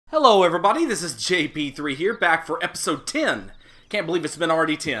Hello everybody, this is JP3 here, back for episode 10. Can't believe it's been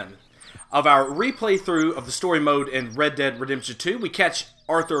already 10. Of our replay through of the story mode in Red Dead Redemption 2. We catch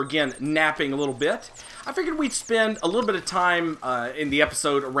Arthur again napping a little bit. I figured we'd spend a little bit of time in the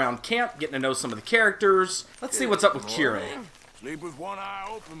episode around camp, getting to know some of the characters. Let's see what's up with Kira. Sleep with one eye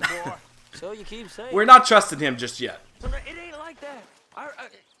open, boy. So you keep saying. We're not trusting him just yet. It ain't like that. I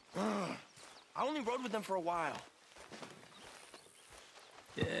only rode with them for a while.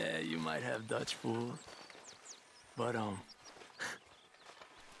 Yeah, you might have Dutch fooled. But, I'm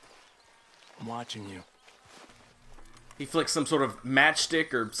watching you. He flicks some sort of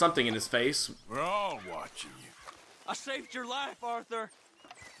matchstick or something in his face. We're all watching you. I saved your life, Arthur.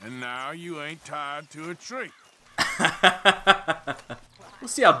 And now you ain't tied to a tree.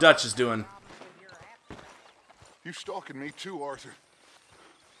 Let's see how Dutch is doing. You stalking me too, Arthur.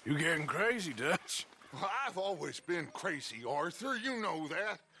 You getting crazy, Dutch? Well, I've always been crazy, Arthur. You know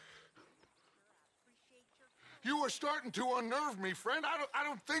that. You are starting to unnerve me, friend. I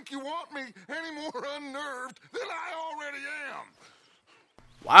don't think you want me any more unnerved than I already am.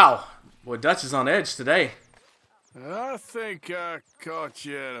 Wow. Boy, Dutch is on edge today. I think I caught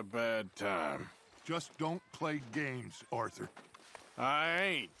you at a bad time. Just don't play games, Arthur. I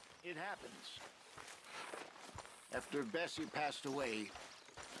ain't. It happens. After Bessie passed away,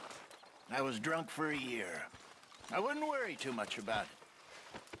 I was drunk for a year. I wouldn't worry too much about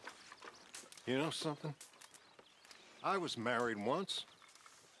it. You know something? I was married once.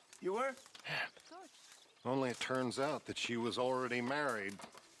 You were? Only it turns out that she was already married.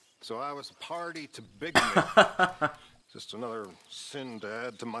 So I was a party to bigamy. Just another sin to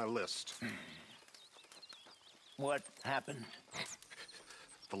add to my list. What happened?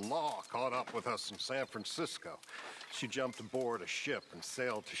 The law caught up with us in San Francisco. She jumped aboard a ship and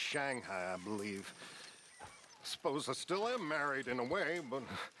sailed to Shanghai, I believe. Suppose I still am married in a way, but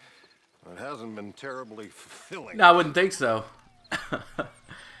it hasn't been terribly fulfilling. No, I wouldn't think so.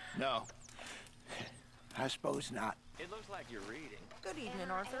 No. I suppose not. It looks like you're reading. Good evening,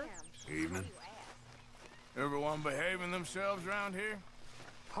 Arthur. Evening. Everyone behaving themselves around here?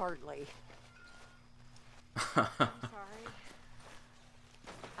 Hardly. Sorry.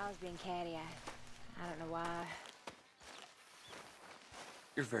 I was being catty. I don't know why.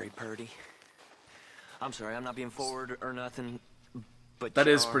 You're very purty. I'm sorry, I'm not being forward or nothing, but That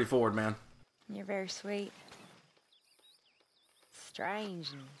you is are. pretty forward, man. You're very sweet.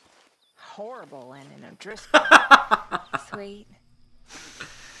 Strange and horrible and an O'Driscoll. Sweet.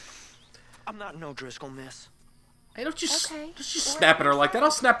 I'm not no Driscoll, miss. Hey, don't you Okay. just snap at her like that.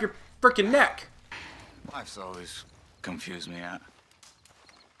 I'll snap your freaking neck. Life's always confused me.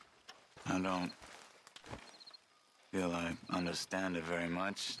 I don't feel I understand it very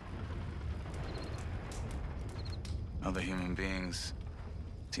much. Other human beings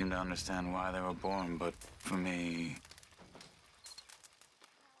seem to understand why they were born, but for me,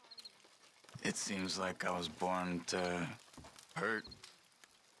 it seems like I was born to hurt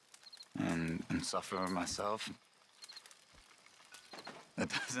and suffer myself. That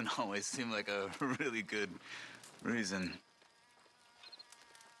doesn't always seem like a really good reason.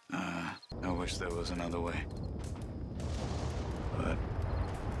 I wish there was another way. But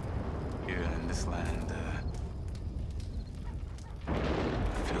here in this land,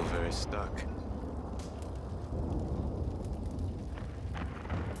 I feel very stuck.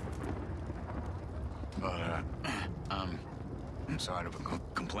 But, I'm sorry to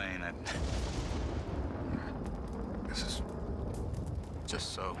complain. This is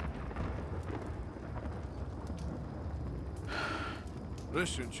just so.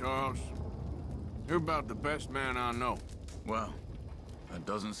 Listen, Charles. You're about the best man I know. Well, that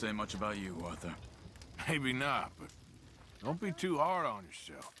doesn't say much about you, Arthur. Maybe not, but don't be too hard on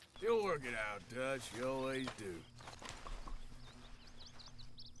yourself. You'll work it out, Dutch. You always do.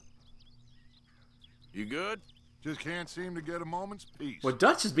 You good? Just can't seem to get a moment's peace. Well,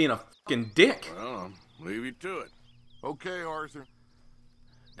 Dutch is being a fucking dick. Well, I'll leave you to it. Okay, Arthur.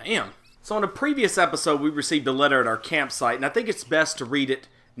 Damn. So in a previous episode, we received a letter at our campsite, and I think it's best to read it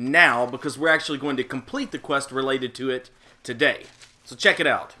now because we're actually going to complete the quest related to it today. So check it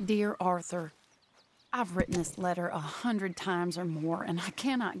out. Dear Arthur, I've written this letter 100 times or more, and I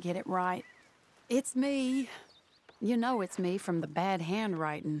cannot get it right. It's me. You know it's me from the bad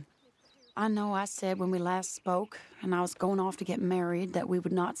handwriting. I know I said when we last spoke, and I was going off to get married, that we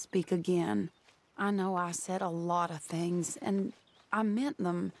would not speak again. I know I said a lot of things, and I meant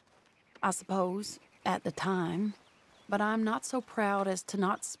them, I suppose, at the time. But I'm not so proud as to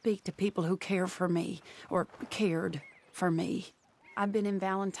not speak to people who care for me, or cared for me. I've been in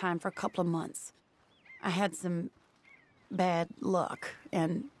Valentine for a couple of months. I had some bad luck,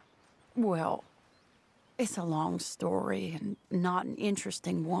 and Well, it's a long story and not an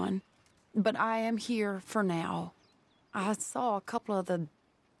interesting one, but I am here for now. I saw a couple of the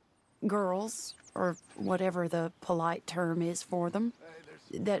girls, or whatever the polite term is for them,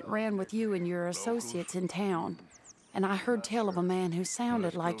 that ran with you and your associates in town, and I heard tell of a man who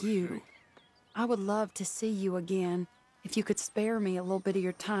sounded like you. I would love to see you again if you could spare me a little bit of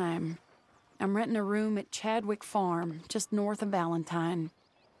your time. I'm renting a room at Chadwick Farm, just north of Valentine.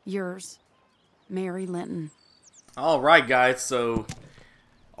 Yours, Mary Linton. All right, guys, so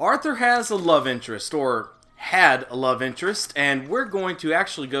Arthur has a love interest, or had a love interest, and we're going to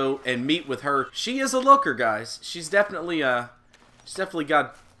actually go and meet with her. She is a looker, guys. She's definitely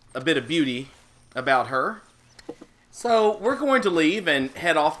got a bit of beauty about her. So we're going to leave and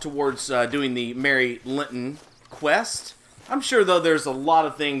head off towards doing the Mary Linton quest. I'm sure, though, there's a lot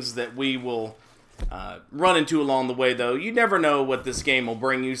of things that we will run into along the way, though. You never know what this game will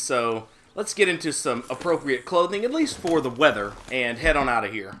bring you, so let's get into some appropriate clothing, at least for the weather, and head on out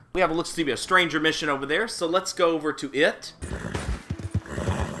of here. We have, looks to be a stranger mission over there, so let's go over to it.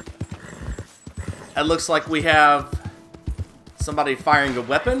 It looks like we have somebody firing a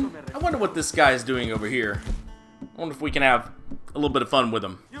weapon. I wonder what this guy is doing over here. I wonder if we can have a little bit of fun with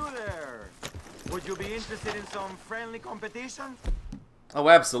him. You there! Would you be interested in some friendly competition? Oh,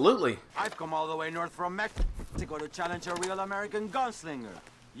 absolutely. I've come all the way north from Mexico to challenge a real American gunslinger.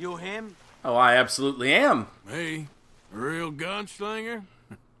 You him? Oh, I absolutely am. Me? A real gunslinger?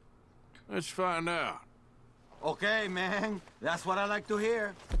 Let's find out. Okay, man. That's what I like to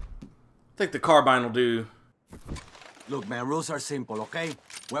hear. I think the carbine will do. Look, man, rules are simple, okay?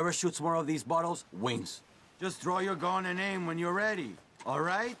 Whoever shoots more of these bottles wins. Just draw your gun and aim when you're ready, all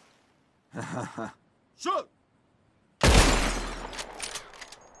right? Shoot!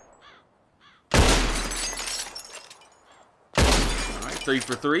 All right, 3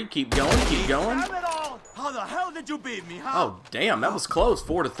 for 3. Keep going, keep going. Damn it all! How the hell did you beat me, huh? Oh, damn, that was close.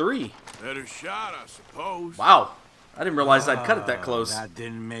 4 to 3. Better shot, I suppose. Wow. I didn't realize I'd cut it that close. That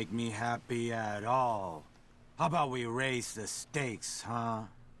didn't make me happy at all. How about we raise the stakes, huh?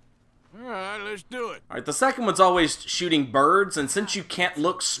 All right, let's do it. All right, the second one's always shooting birds, and since you can't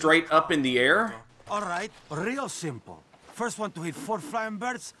look straight up in the air, All right, real simple. First one to hit 4 flying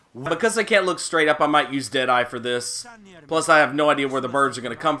birds. because I can't look straight up, I might use Deadeye for this. Plus, I have no idea where the birds are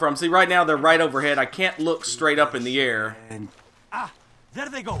going to come from. See, right now, they're right overhead. I can't look straight up in the air. And there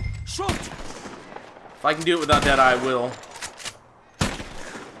they go. Shoot! If I can do it without Deadeye, I will.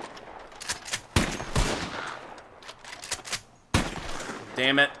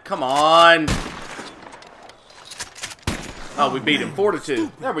 Damn it. Come on. Oh, we beat him. 4 to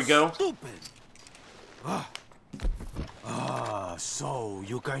 2. There we go. Stupid. So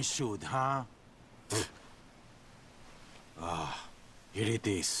you can shoot, huh? Here it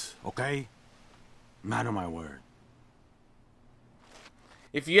is, okay? Man of my word.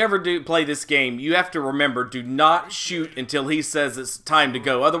 If you ever do play this game, you have to remember, do not shoot until he says it's time to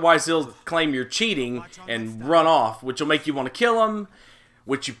go. Otherwise, he'll claim you're cheating and run off, which will make you want to kill him,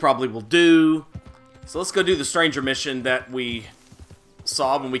 which you probably will do. So let's go do the stranger mission that we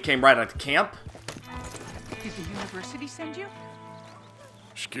saw when we came right out of camp. Did the university send you?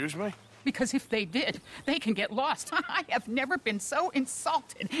 Excuse me? Because if they did, they can get lost. I have never been so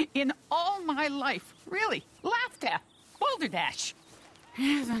insulted in all my life. Really, laughed at. Balderdash.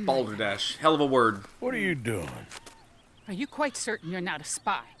 Balderdash. Hell of a word. What are you doing? Are you quite certain you're not a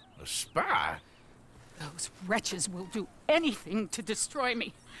spy? A spy? Those wretches will do anything to destroy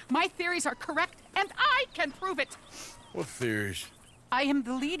me. My theories are correct, and I can prove it. What theories? I am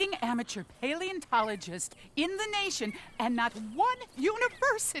the leading amateur paleontologist in the nation, and not one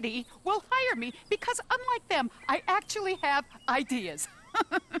university will hire me because, unlike them, I actually have ideas.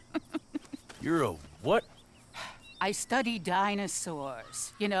 You're a what? I study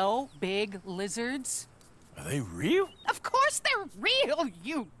dinosaurs. You know, big lizards. Are they real? Of course they're real,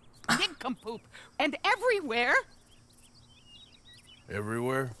 you nincompoop. And everywhere.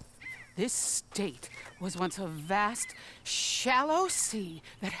 Everywhere? This state was once a vast, shallow sea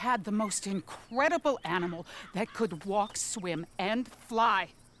that had the most incredible animal that could walk, swim, and fly.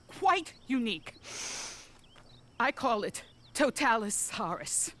 Quite unique. I call it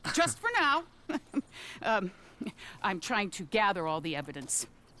Totalisaurus. Just for now. I'm trying to gather all the evidence.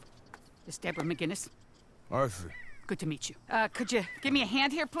 This is Deborah McGinnis. Arthur. Good to meet you. Could you give me a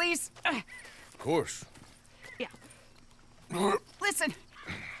hand here, please? Of course. Yeah. Listen,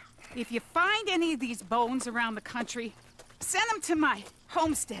 if you find any of these bones around the country, send them to my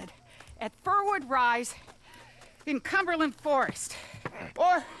homestead at Furwood Rise in Cumberland Forest.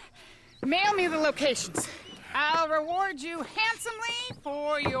 Or mail me the locations. I'll reward you handsomely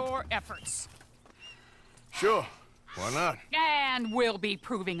for your efforts. Sure. Why not? And we'll be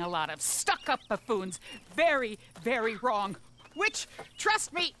proving a lot of stuck-up buffoons very, very wrong. Which,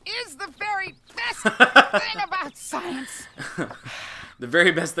 trust me, is the very best thing about science. The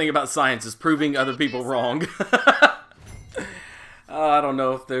very best thing about science is proving other people wrong. I don't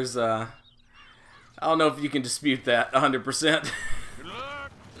know if there's I don't know if you can dispute that 100%. Good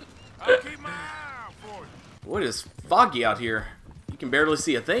luck. I'll keep my eye out for you. Boy, it is foggy out here. You can barely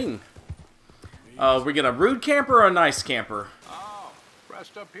see a thing. We get a rude camper or a nice camper? Oh,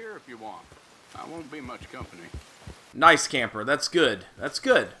 rest up here if you want. I won't be much company. Nice camper. That's good. That's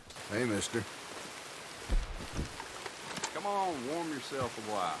good. Hey, mister. Come on, warm yourself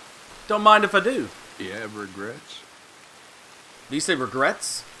a while. Don't mind if I do. You have regrets? Do you say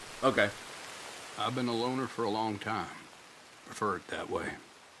regrets? Okay. I've been a loner for a long time. Prefer it that way.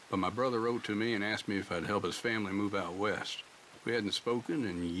 But my brother wrote to me and asked me if I'd help his family move out west. We hadn't spoken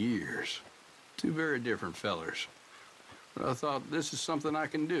in years. Two very different fellers. But I thought, this is something I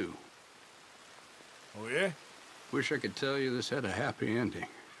can do. Oh, yeah? Wish I could tell you this had a happy ending.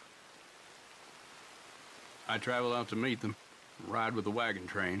 I travel out to meet them, ride with the wagon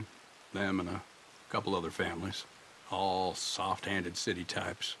train, them and a couple other families, all soft-handed city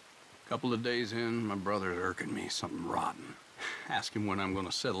types. Couple of days in, my brother's irking me something rotten. Asking when I'm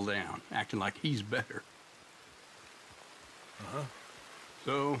gonna settle down, acting like he's better. Uh-huh.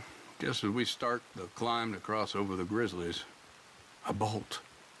 So, just as we start the climb to cross over the Grizzlies, I bolt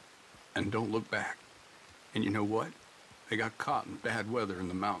and don't look back. And you know what? They got caught in bad weather in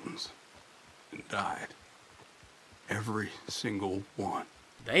the mountains and died. Every single one.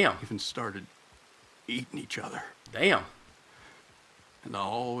 Damn. Even started eating each other. Damn. And I'll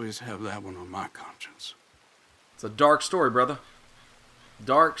always have that one on my conscience. It's a dark story, brother.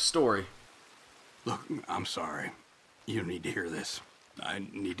 Dark story. Look, I'm sorry. You need to hear this. I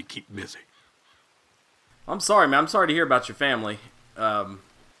need to keep busy. I'm sorry, man. I'm sorry to hear about your family.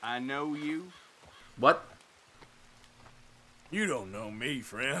 I know you. What? You don't know me,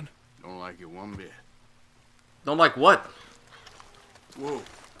 friend. Don't like it one bit. Don't like what? Whoa,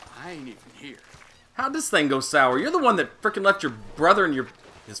 I ain't even here. How'd this thing go sour? You're the one that frickin' left your brother and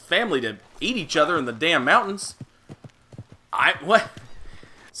his family to eat each other in the damn mountains. What?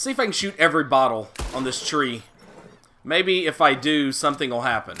 See if I can shoot every bottle on this tree. Maybe if I do, something will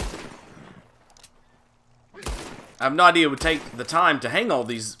happen. I have no idea it would take the time to hang all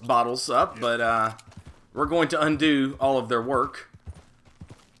these bottles up, but we're going to undo all of their work.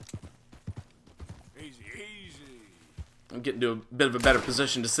 Easy, easy. I'm getting to a bit of a better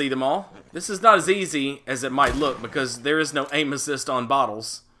position to see them all. This is not as easy as it might look because there is no aim assist on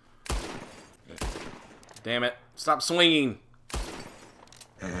bottles. Damn it. Stop swinging.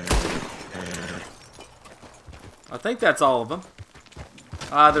 I think that's all of them.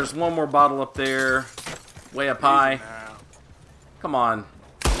 There's one more bottle up there. Way up high. Come on.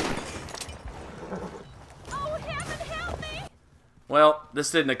 Oh, heaven help me! Well,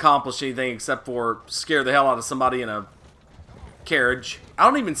 this didn't accomplish anything except for scare the hell out of somebody in a carriage. I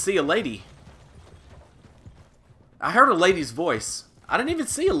don't even see a lady. I heard a lady's voice. I didn't even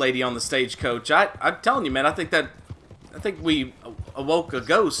see a lady on the stagecoach. I'm telling you, man, I think we awoke a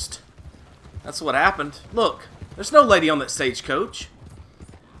ghost. That's what happened. Look, there's no lady on that stagecoach.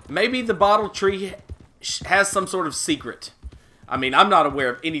 Maybe the bottle tree has some sort of secret. I mean, I'm not aware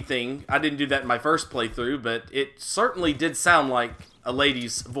of anything. I didn't do that in my first playthrough, but it certainly did sound like a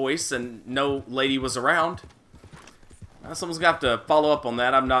lady's voice, and no lady was around. Someone's gonna have to follow up on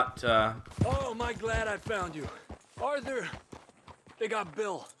that. I'm not, Oh, am I glad I found you. Arthur, they got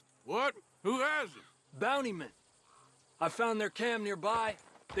Bill. What? Who has him? Bountymen. I found their camp nearby.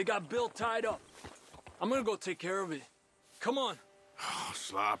 They got Bill tied up. I'm gonna go take care of it. Come on. Oh,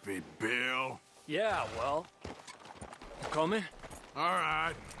 sloppy Bill. Yeah, well. Coming? All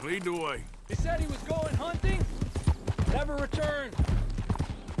right, lead the way. He said he was going hunting. Never returned.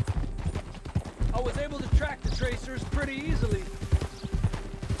 I was able to track the tracers pretty easily.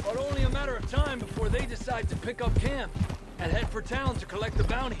 But only a matter of time before they decide to pick up camp and head for town to collect the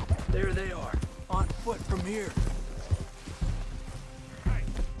bounty. There they are, on foot from here.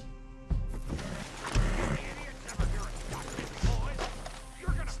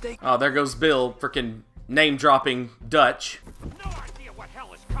 Oh, there goes Bill, frickin' name-dropping Dutch. No idea what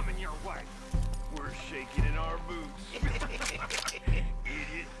hell is coming your way. We're shaking in our boots. Idiot.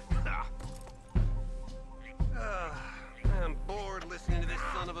 I'm bored listening to this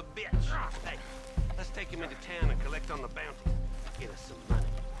son of a bitch. Hey, let's take him into town and collect on the bounty. Get us some money.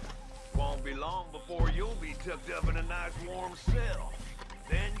 Won't be long before you'll be tucked up in a nice warm cell.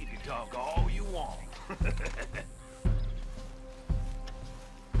 Then you can talk all you want.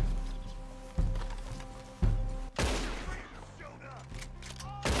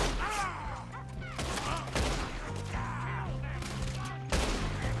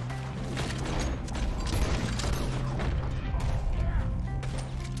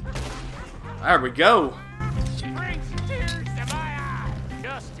 There we go. Brings tears to my eyes.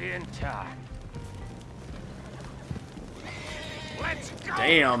 Just in time. Let's go.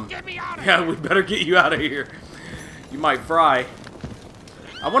 Damn. Get me out of Yeah, here. we better get you out of here. You might fry.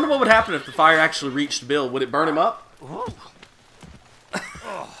 I wonder what would happen if the fire actually reached Bill. Would it burn him up? Oh,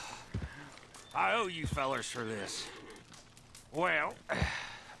 I owe you fellers for this. Well,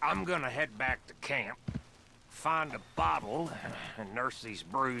 I'm gonna head back to camp, find a bottle, and nurse these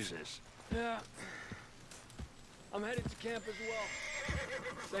bruises. Yeah. I'm headed to camp as well.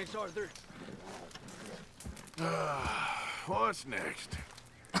 Thanks, Arthur. What's next?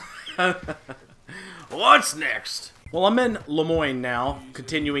 What's next? Well, I'm in Lemoyne now,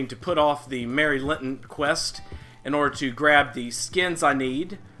 continuing to put off the Mary Linton quest in order to grab the skins I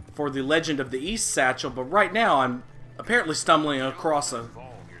need for the Legend of the East satchel, but right now I'm apparently stumbling across a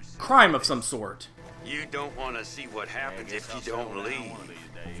crime of some sort. You don't want to see what happens if you don't leave.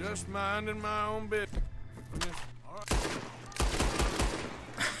 Just minding my own business.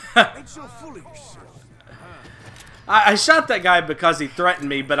 Ain't so full of yourself. I shot that guy because he threatened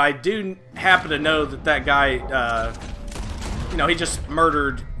me, but I do happen to know that that guy, you know, he just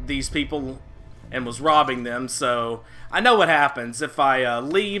murdered these people and was robbing them, so I know what happens. If I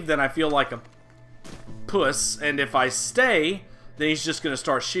leave, then I feel like a puss, and if I stay, then he's just going to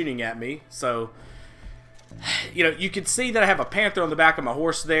start shooting at me. So, you know, you can see that I have a panther on the back of my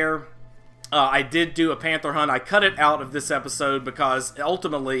horse there. I did do a panther hunt. I cut it out of this episode because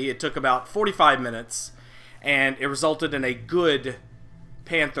ultimately it took about 45 minutes, and it resulted in a good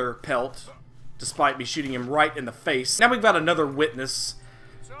panther pelt, despite me shooting him right in the face. Now we've got another witness.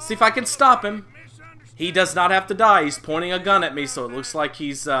 See if I can stop him. He does not have to die. He's pointing a gun at me, so it looks like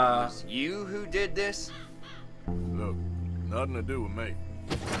he's, You who did this? Look, nothing to do with me.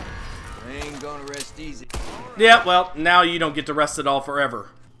 I ain't gonna rest easy. Yeah, well, now you don't get to rest it all forever.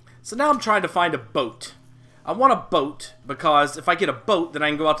 So now I'm trying to find a boat. I want a boat, because if I get a boat, then I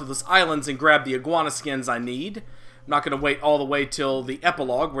can go out to those islands and grab the iguana skins I need. I'm not going to wait all the way till the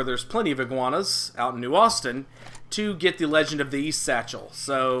epilogue, where there's plenty of iguanas out in New Austin, to get the Legend of the East satchel.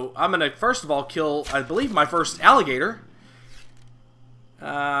 So I'm going to, first of all, kill, I believe, my first alligator.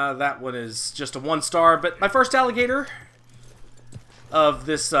 That one is just a 1-star, but my first alligator of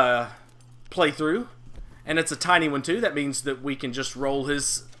this playthrough, and it's a tiny one too. That means that we can just roll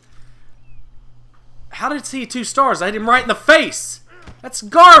his... How did it see 2 stars? I hit him right in the face! That's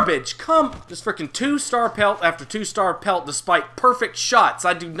garbage! Come! Just freaking 2-star pelt after 2-star pelt despite perfect shots.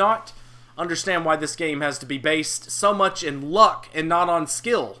 I do not understand why this game has to be based so much in luck and not on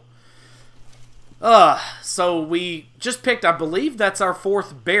skill. So we just picked, I believe that's our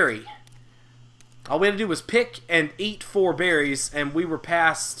 4th berry. All we had to do was pick and eat 4 berries, and we were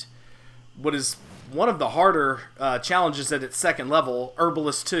past what is one of the harder challenges at its 2nd level,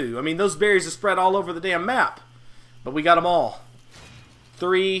 Herbalist 2. I mean, those berries are spread all over the damn map, but we got them all.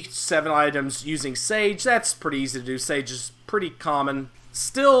 7 items using sage. That's pretty easy to do. Sage is pretty common.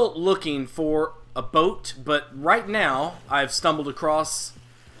 Still looking for a boat, but right now I've stumbled across,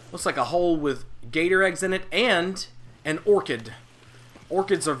 looks like a hole with gator eggs in it and an orchid.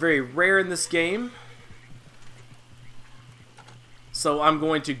 Orchids are very rare in this game, so I'm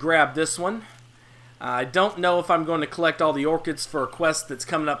going to grab this one. I don't know if I'm going to collect all the orchids for a quest that's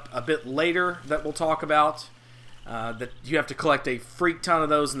coming up a bit later that we'll talk about. That you have to collect a freak ton of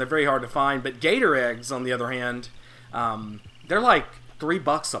those, and they're very hard to find. But gator eggs, on the other hand, they're like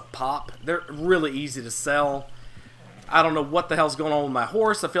 $3 a pop. They're really easy to sell. I don't know what the hell's going on with my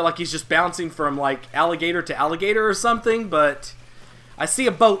horse. I feel like he's just bouncing from like alligator to alligator or something. But I see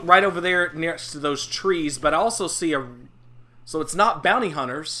a boat right over there next to those trees. But I also see a... So it's not bounty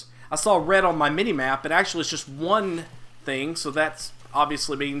hunters. I saw red on my mini-map, but actually it's just one thing, so that's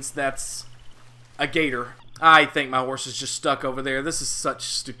obviously means that's a gator. I think my horse is just stuck over there. This is such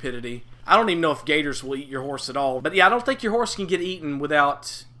stupidity. I don't even know if gators will eat your horse at all. But yeah, I don't think your horse can get eaten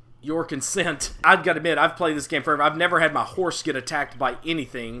without your consent. I've got to admit, I've played this game forever. I've never had my horse get attacked by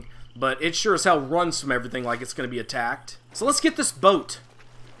anything, but it sure as hell runs from everything like it's going to be attacked. So let's get this boat.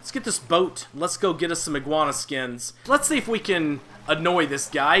 Let's get this boat. Let's go get us some iguana skins. Let's see if we can annoy this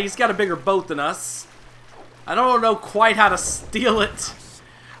guy. He's got a bigger boat than us. I don't know quite how to steal it,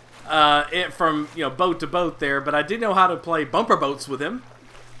 from, you know, boat to boat there, but I do know how to play bumper boats with him.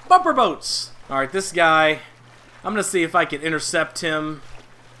 Bumper boats! Alright, this guy, I'm going to see if I can intercept him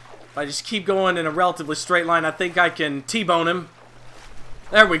If I just keep going in a relatively straight line, I think I can T-bone him.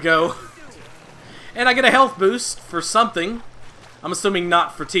 There we go. And I get a health boost for something. I'm assuming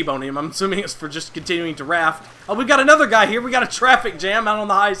not for T-boning him. I'm assuming it's for just continuing to raft. Oh, we've got another guy here. We got a traffic jam out on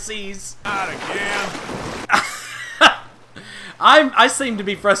the high seas. Not again. I seem to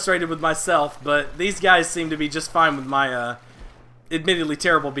be frustrated with myself, but these guys seem to be just fine with my admittedly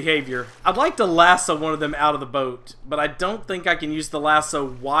terrible behavior. I'd like to lasso one of them out of the boat, but I don't think I can use the lasso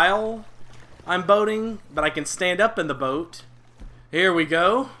while I'm boating, but I can stand up in the boat. Here we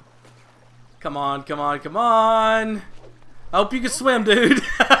go. Come on, come on, come on. I hope you can swim, dude.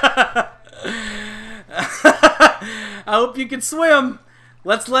 I hope you can swim.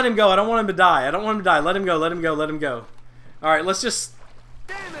 Let's let him go. I don't want him to die. I don't want him to die. Let him go, let him go, let him go. Alright, let's just...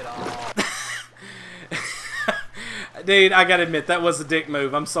 Damn it all. Dude, I gotta admit, that was a dick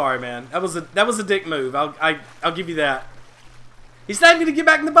move. I'm sorry, man. That was a dick move. I'll give you that. He's not even gonna get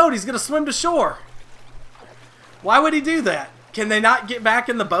back in the boat. He's gonna swim to shore. Why would he do that? Can they not get back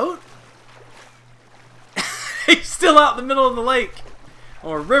in the boat? He's still out in the middle of the lake.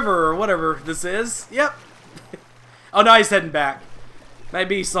 Or river, or whatever this is. Yep. Oh, no, he's heading back.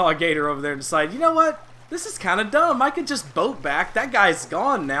 Maybe he saw a gator over there and decided, you know what? This is kind of dumb. I could just boat back. That guy's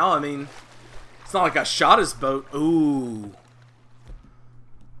gone now. I mean, it's not like I shot his boat. Ooh.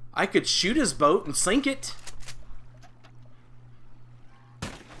 I could shoot his boat and sink it.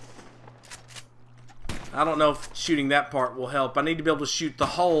 I don't know if shooting that part will help. I need to be able to shoot the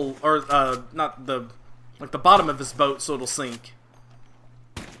hull, or not the, like the bottom of his boat so it'll sink.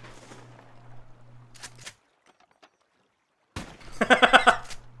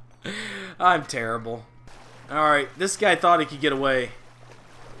 I'm terrible. Alright, this guy thought he could get away.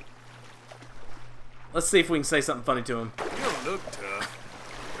 Let's see if we can say something funny to him. You don't look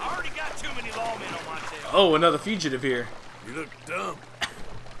tough. I already got too many lawmen on my tail. Oh, another fugitive here. You look dumb.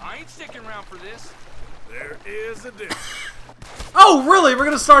 I ain't sticking around for this. There is a difference. Oh, really? We're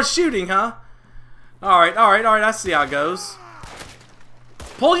gonna start shooting, huh? Alright, alright, alright. I see how it goes.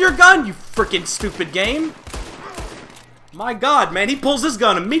 Pull your gun, you freaking stupid game. My God, man. He pulls his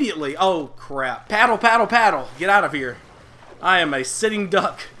gun immediately. Oh, crap. Paddle, paddle, paddle. Get out of here. I am a sitting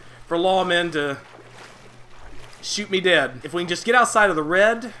duck for lawmen to shoot me dead. If we can just get outside of the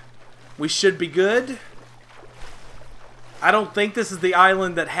red, we should be good. I don't think this is the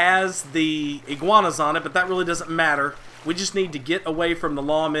island that has the iguanas on it, but that really doesn't matter. We just need to get away from the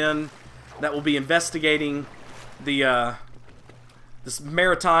lawmen that will be investigating the this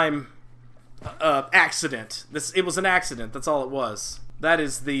maritime accident. It was an accident. That's all it was. That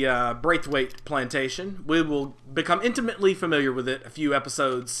is the Braithwaite plantation. We will become intimately familiar with it a few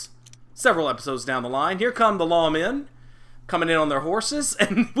episodes, several episodes down the line. Here come the lawmen coming in on their horses,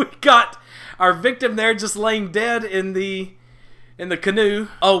 and we got our victim there just laying dead in the canoe.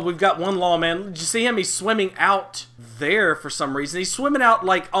 Oh, we've got one lawman. Did you see him? He's swimming out there for some reason. He's swimming out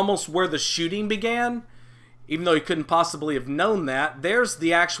like almost where the shooting began, even though he couldn't possibly have known that. There's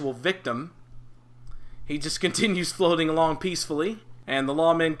the actual victim. He just continues floating along peacefully, and the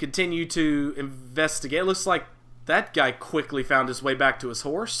lawmen continue to investigate. It looks like that guy quickly found his way back to his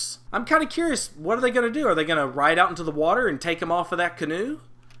horse. I'm kind of curious, what are they going to do? Are they going to ride out into the water and take him off of that canoe?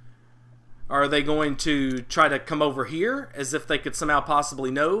 Or are they going to try to come over here as if they could somehow possibly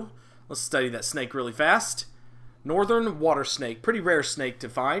know? Let's study that snake really fast. Northern water snake. Pretty rare snake to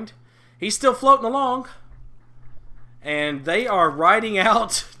find. He's still floating along. And they are riding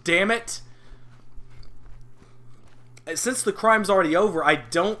out. Damn it. Since the crime's already over, I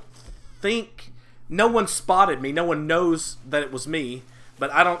don't think... No one spotted me. No one knows that it was me.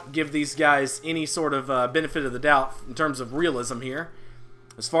 But I don't give these guys any sort of benefit of the doubt in terms of realism here.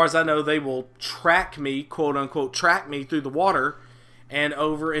 As far as I know, they will track me, quote-unquote, track me through the water and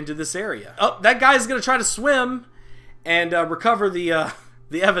over into this area. Oh, that guy's going to try to swim and recover the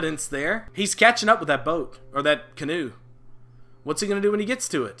evidence there. He's catching up with that boat, or that canoe. What's he going to do when he gets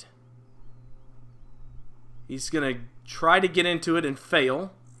to it? He's going to try to get into it and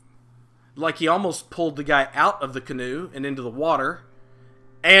fail. Like he almost pulled the guy out of the canoe and into the water.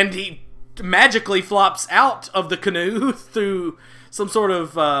 And he magically flops out of the canoe through some sort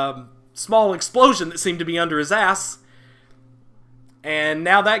of small explosion that seemed to be under his ass. And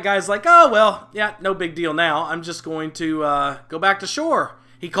now that guy's like, oh, well, yeah, no big deal now. I'm just going to go back to shore.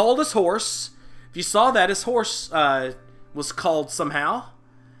 He called his horse. If you saw that, his horse was called somehow.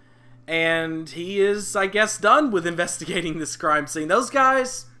 And he is, I guess, done with investigating this crime scene. Those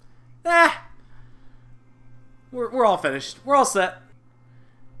guys, we're all finished. We're all set.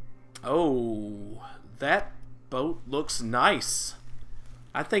 Oh, that boat looks nice.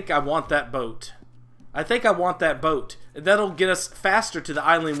 I think I want that boat. I think I want that boat. That'll get us faster to the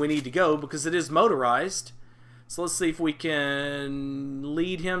island we need to go because it is motorized. So let's see if we can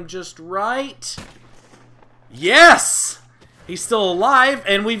lead him just right. Yes! He's still alive,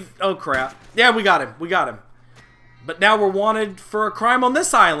 and we've... Oh, crap. Yeah, we got him. We got him. But now we're wanted for a crime on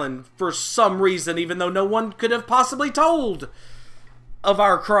this island for some reason, even though no one could have possibly told of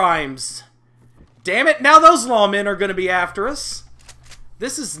our crimes. Damn it, now those lawmen are going to be after us.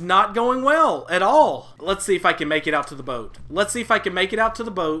 This is not going well at all. Let's see if I can make it out to the boat. Let's see if I can make it out to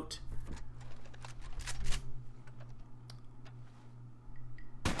the boat.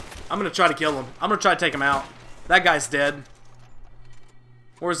 I'm going to try to kill him. I'm going to try to take him out. That guy's dead.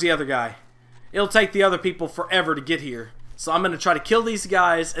 Where's the other guy? It'll take the other people forever to get here. So I'm going to try to kill these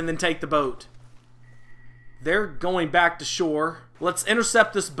guys and then take the boat. They're going back to shore. Let's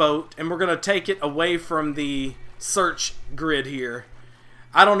intercept this boat and we're going to take it away from the search grid here.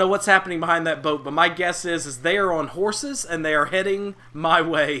 I don't know what's happening behind that boat, but my guess is they are on horses and they are heading my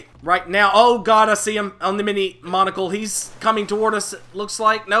way right now. Oh God, I see him on the mini monocle. He's coming toward us, it looks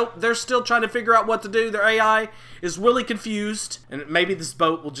like. Nope, they're still trying to figure out what to do. Their AI is really confused. And maybe this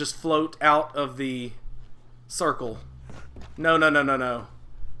boat will just float out of the circle. No, no, no, no, no.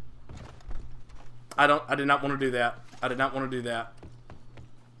 I did not want to do that. I did not want to do that.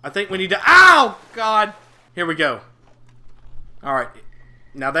 I think we need to... Ow! God! Here we go. Alright.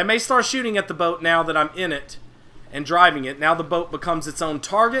 Now, they may start shooting at the boat now that I'm in it and driving it. Now the boat becomes its own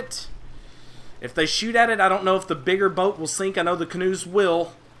target. If they shoot at it, I don't know if the bigger boat will sink. I know the canoes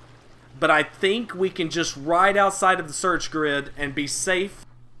will. But I think we can just ride outside of the search grid and be safe.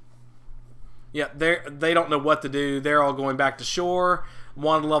 Yeah, they don't know what to do. They're all going back to shore.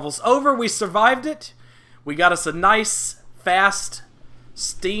 One level's over. We survived it. We got us a nice, fast,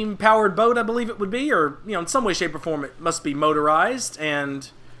 steam-powered boat, I believe it would be, or, you know, in some way, shape, or form, it must be motorized, and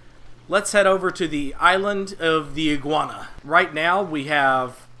let's head over to the island of the Iguana. Right now, we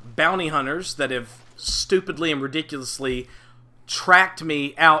have bounty hunters that have stupidly and ridiculously tracked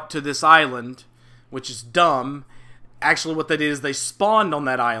me out to this island, which is dumb. Actually, what they did is they spawned on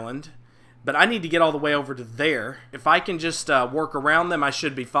that island, but I need to get all the way over to there. If I can just work around them, I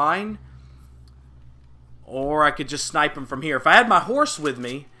should be fine. Or I could just snipe them from here. If I had my horse with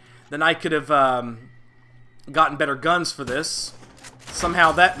me, then I could have gotten better guns for this.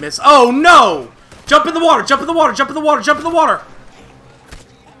 Somehow that missed. Oh, no! Jump in the water! Jump in the water! Jump in the water! Jump in the water!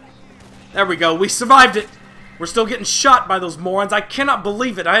 There we go. We survived it. We're still getting shot by those morons. I cannot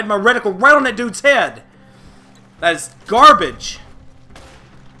believe it. I had my reticle right on that dude's head. That is garbage.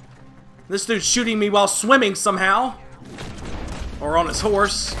 This dude's shooting me while swimming somehow. Or on his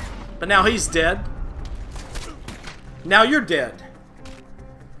horse. But now he's dead. Now you're dead.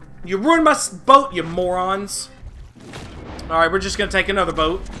 You ruined my boat, you morons. Alright, we're just going to take another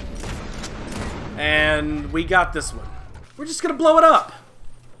boat. And we got this one. We're just going to blow it up.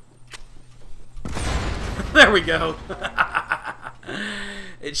 There we go.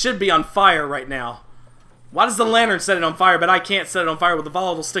 It should be on fire right now. Why does the lantern set it on fire, but I can't set it on fire with a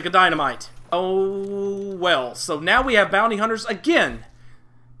volatile stick of dynamite? Oh, well. So now we have bounty hunters again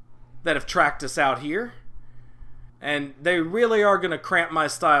that have tracked us out here. And they really are going to cramp my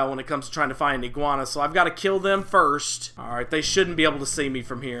style when it comes to trying to find iguana, so I've got to kill them first. Alright, they shouldn't be able to see me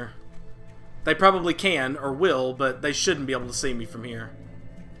from here. They probably can, or will, but they shouldn't be able to see me from here.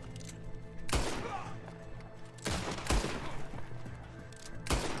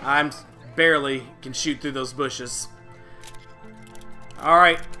 I'm barely can shoot through those bushes.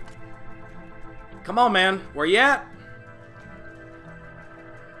 Alright. Come on, man. Where you at?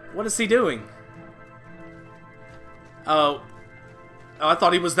 What is he doing? Oh, I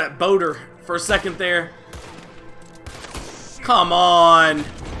thought he was that boater for a second there. Come on.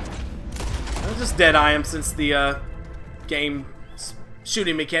 I'll just dead-eye him since the game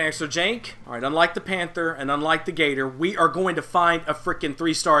shooting mechanics are jank. Alright, unlike the panther and unlike the gator, we are going to find a freaking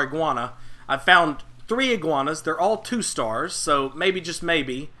 3-star iguana. I found 3 iguanas. They're all 2 stars, so maybe, just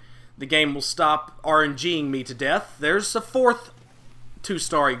maybe, the game will stop RNGing me to death. There's a 4th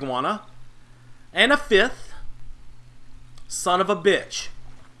 2-star iguana. And a 5th. Son of a bitch.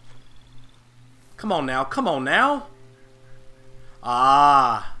 Come on now, come on now.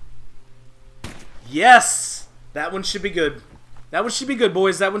 Ah. Yes! That one should be good. That one should be good,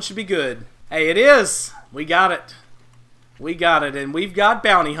 boys. That one should be good. Hey, it is. We got it. We got it. And we've got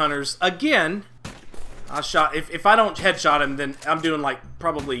bounty hunters. Again, I shot... If I don't headshot him, then I'm doing, like,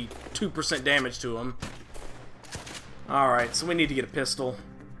 probably 2% damage to him. Alright, so we need to get a pistol.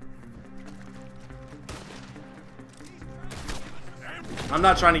 I'm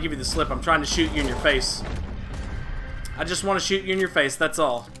not trying to give you the slip. I'm trying to shoot you in your face. I just want to shoot you in your face. That's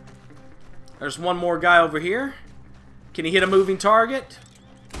all. There's one more guy over here. Can he hit a moving target?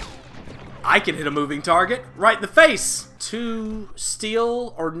 I can hit a moving target right in the face. To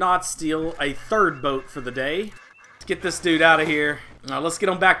steal or not steal a third boat for the day. Let's get this dude out of here. Let's get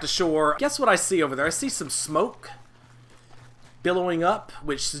him back to shore. Guess what I see over there? I see some smoke billowing up,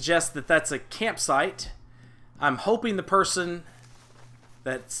 which suggests that that's a campsite. I'm hoping the person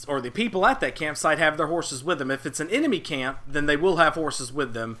or the people at that campsite have their horses with them. If it's an enemy camp, then they will have horses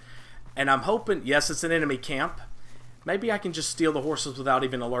with them. And I'm hoping, yes, it's an enemy camp. Maybe I can just steal the horses without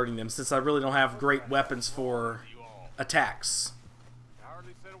even alerting them, since I really don't have great weapons for attacks.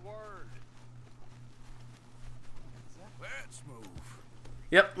 Let's move.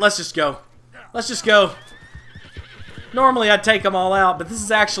 Yep, let's just go. Let's just go. Normally I'd take them all out, but this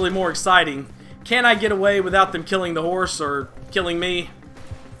is actually more exciting. Can I get away without them killing the horse or killing me?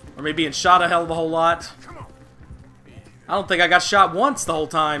 Or me being shot a hell of a whole lot? I don't think I got shot once the whole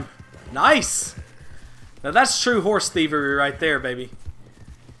time. Nice! Now that's true horse thievery right there, baby.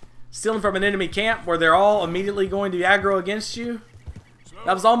 Stealing from an enemy camp where they're all immediately going to aggro against you.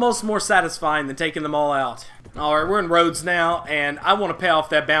 That was almost more satisfying than taking them all out. Alright, we're in Rhodes now, and I want to pay off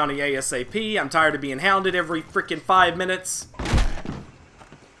that bounty ASAP. I'm tired of being hounded every freaking 5 minutes.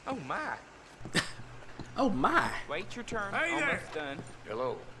 Oh my. Oh my. Wait your turn. Hey there. Almost done.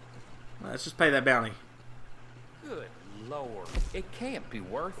 Hello. Let's just pay that bounty. Good Lord. It can't be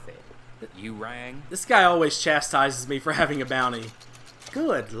worth it. You rang? This guy always chastises me for having a bounty.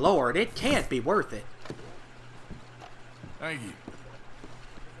 Good Lord, it can't be worth it. Thank you.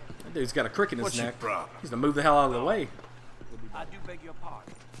 That dude's got a crick in his What's your neck. problem? He's gonna move the hell out of the way. I do beg your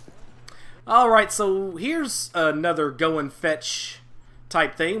pardon. Alright, so here's another go and fetch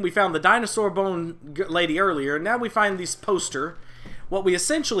type thing. We found the dinosaur bone lady earlier, and now we find this poster. What we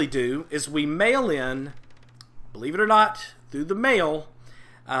essentially do is we mail in, believe it or not, through the mail,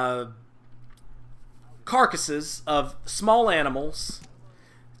 carcasses of small animals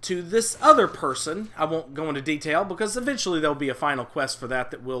to this other person. I won't go into detail because eventually there'll be a final quest for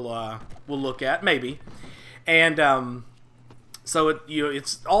that we'll look at, maybe. And so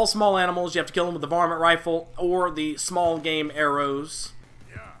it's all small animals. You have to kill them with the varmint rifle or the small game arrows.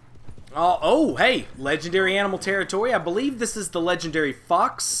 Oh, hey, legendary animal territory. I believe this is the legendary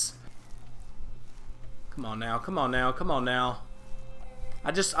fox. Come on now, come on now, come on now.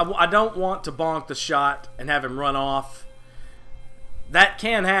 I don't want to bonk the shot and have him run off. That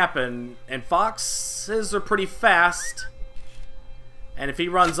can happen, and foxes are pretty fast. And if he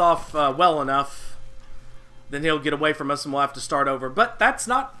runs off well enough, then he'll get away from us and we'll have to start over. But that's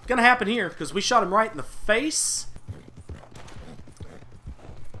not going to happen here, because we shot him right in the face.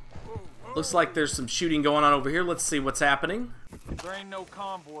 Looks like there's some shooting going on over here. Let's see what's happening. There ain't no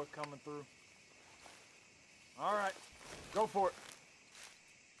convoy coming through. Alright, go for it.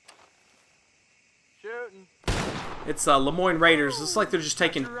 Shooting. It's Lemoyne Raiders. Looks like they're just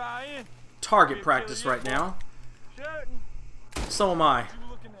taking target practice right now. Shooting. So am I.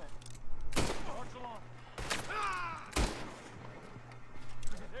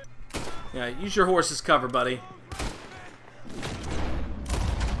 Yeah, use your horse's cover, buddy.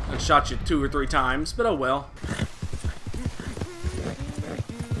 I shot you 2 or 3 times, but oh well.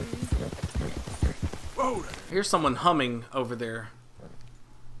 Here's someone humming over there.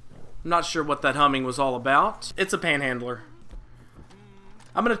 I'm not sure what that humming was all about. It's a panhandler.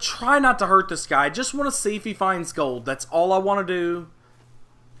 I'm gonna try not to hurt this guy. I just want to see if he finds gold. That's all I want to do.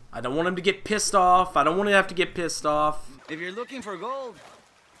 I don't want him to get pissed off. I don't want to have to get pissed off. If you're looking for gold,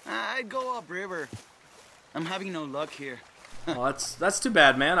 I'd go upriver. I'm having no luck here. Well, that's too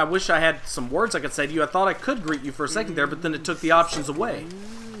bad, man. I wish I had some words I could say to you. I thought I could greet you for a second there, but then it took the options away.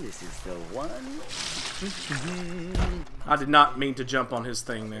 This is the one. I did not mean to jump on his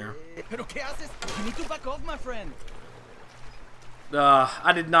thing there. Pero qué haces? You need to back off, my friend.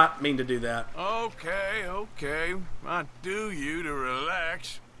 I did not mean to do that. Okay, okay. I do you to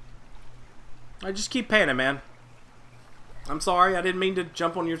relax. I just keep panning, man. I'm sorry. I didn't mean to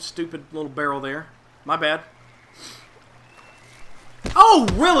jump on your stupid little barrel there. My bad. Oh,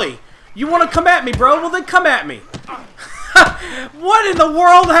 really? You want to come at me, bro? Well, then come at me. What in the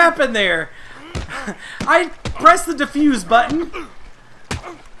world happened there? I pressed the defuse button.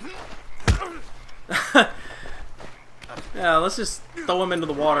 Yeah, let's just throw him into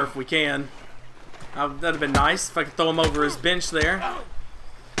the water if we can. That'd have been nice if I could throw him over his bench there.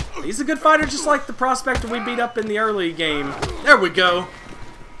 He's a good fighter, just like the prospector we beat up in the early game. There we go.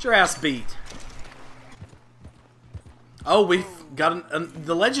 Get your ass beat. Oh, we've got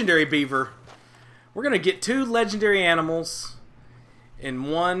the legendary beaver. We're going to get 2 legendary animals in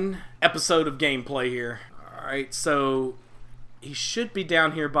one episode of gameplay here. Alright, so he should be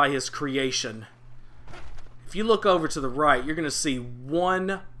down here by his creation. If you look over to the right, you're going to see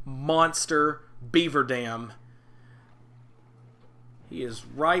one monster beaver dam. He is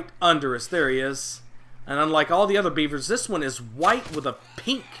right under us. There he is. And unlike all the other beavers, this one is white with a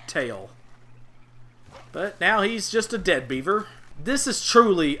pink tail. But now he's just a dead beaver. This is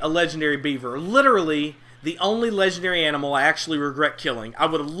truly a legendary beaver. Literally the only legendary animal I actually regret killing. I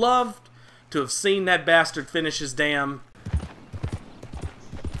would have loved to have seen that bastard finish his dam.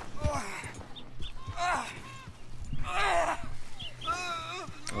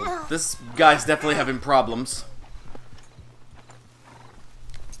 Oh, this guy's definitely having problems.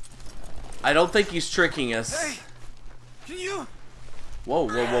 I don't think he's tricking us. Hey, can you? Whoa,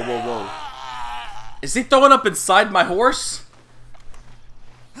 whoa, whoa, whoa, whoa. Is he throwing up inside my horse?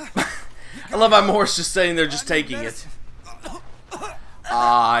 I love how my horse just sitting there just taking it.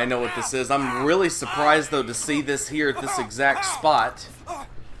 Ah, I know what this is. I'm really surprised though to see this here at this exact spot.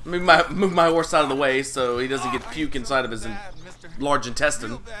 Move my horse out of the way so he doesn't get puke inside of his large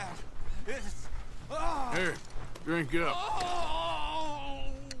intestine. Here, drink up.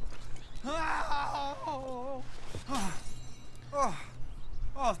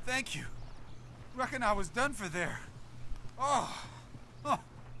 Oh, thank you. Reckon I was done for there. I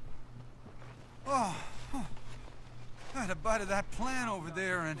had a bite of that plant over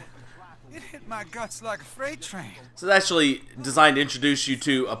there and it hit my guts like a freight train. So it's actually designed to introduce you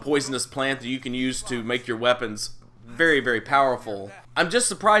to a poisonous plant that you can use to make your weapons very, very powerful. I'm just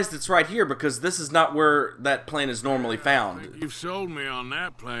surprised it's right here because this is not where that plant is normally found. You've sold me on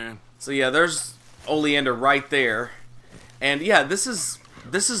that plan. So yeah, there's oleander right there. And yeah, this is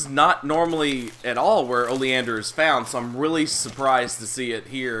not normally at all where oleander is found, so I'm really surprised to see it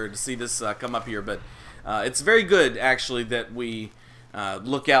here, to see this come up here. But it's very good, actually, that we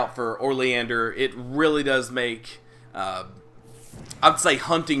look out for oleander. It really does make, I'd say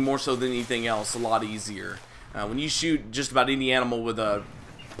hunting more so than anything else, a lot easier. When you shoot just about any animal with a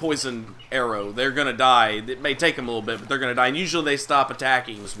poison arrow, they're going to die. It may take them a little bit, but they're going to die. And usually they stop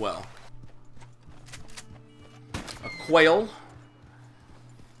attacking as well. A quail.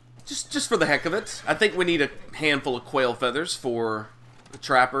 Just for the heck of it. I think we need a handful of quail feathers for the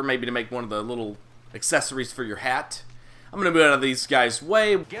trapper, maybe to make one of the little accessories for your hat. I'm going to move out of these guys'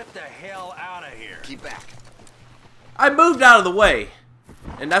 way. Get the hell out of here. Keep back. I moved out of the way.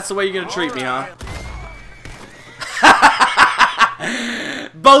 And that's the way you're going to treat me, huh?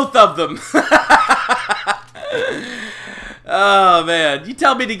 Both of them. Oh, man. You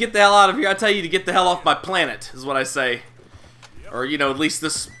tell me to get the hell out of here, I tell you to get the hell off my planet, is what I say. Or, you know, at least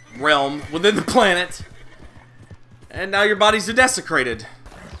this realm within the planet. And now your bodies are desecrated.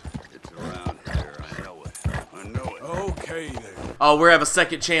 It's around here. I know it. I know it. Okay, then. Oh, we have a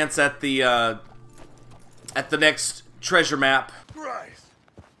second chance at the next treasure map. Christ.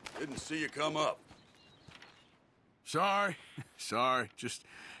 Didn't see you come up. Sorry. Sorry. Just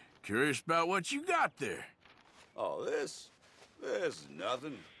curious about what you got there. Oh, this is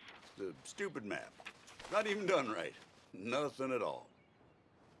nothing. It's a stupid map. Not even done right. Nothing at all.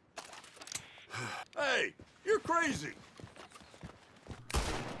 Hey, you're crazy.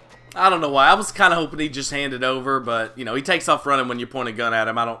 I don't know why. I was kind of hoping he'd just hand it over, but, you know, he takes off running when you point a gun at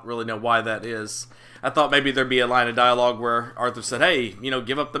him. I don't really know why that is. I thought maybe there'd be a line of dialogue where Arthur said, hey, you know,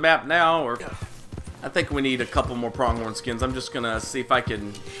 give up the map now, or... I think we need a couple more pronghorn skins. I'm just gonna see if I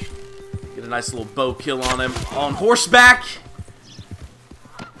can get a nice little bow kill on him on horseback.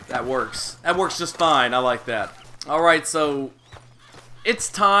 That works. That works just fine. I like that. Alright, so it's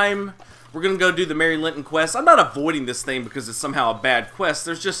time. We're gonna go do the Mary Linton quest. I'm not avoiding this thing because it's somehow a bad quest.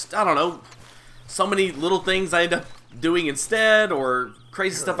 There's just, I don't know, so many little things I end up doing instead, or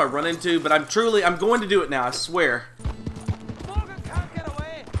crazy stuff I run into, but I'm going to do it now, I swear.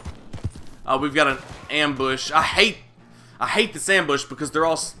 We've got an ambush. I hate this ambush because they're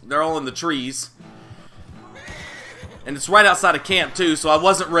all in the trees. And it's right outside of camp too, so I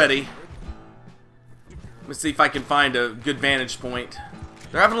wasn't ready. Let me see if I can find a good vantage point.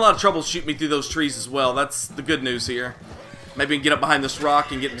 They're having a lot of trouble shooting me through those trees as well. That's the good news here. Maybe I can get up behind this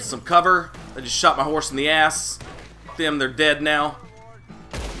rock and get into some cover. I just shot my horse in the ass. Them, they're dead now.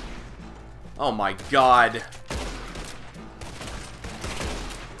 Oh my god.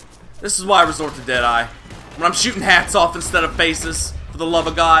 This is why I resort to Deadeye. When I'm shooting hats off instead of faces, for the love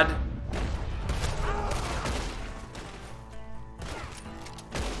of God.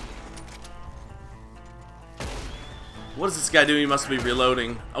 What is this guy doing? He must be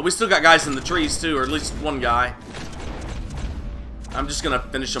reloading. Oh, we still got guys in the trees too, or at least one guy. I'm just gonna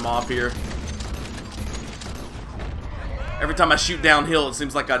finish him off here. Every time I shoot downhill, it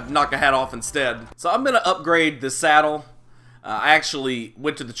seems like I knock a hat off instead. So I'm gonna upgrade the saddle. I actually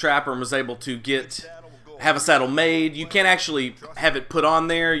went to the trapper and was able to have a saddle made. You can't actually have it put on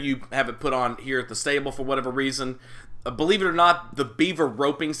there. You have it put on here at the stable for whatever reason. Believe it or not, the beaver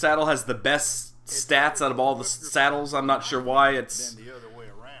roping saddle has the best stats out of all the saddles. I'm not sure why.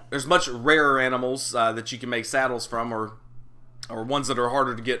 There's much rarer animals that you can make saddles from, or ones that are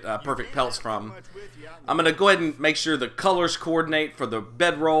harder to get perfect pelts from. I'm going to go ahead and make sure the colors coordinate for the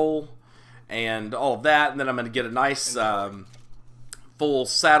bedroll and all of that, and then I'm going to get a nice full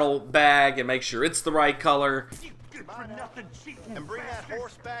saddle bag and make sure it's the right color. And bring that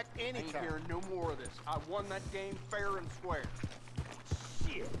horse back anytime. Hear no more of this. I won that game fair and square.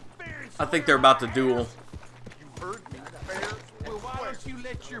 Shit, fair and square. I think they're about to duel. You heard me, fair. Well, why don't you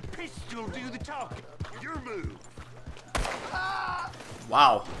let your pistol do the talking? Your move.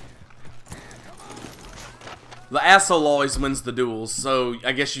 Wow. The asshole always wins the duels, so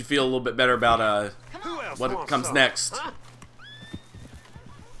I guess you feel a little bit better about what comes next. Huh?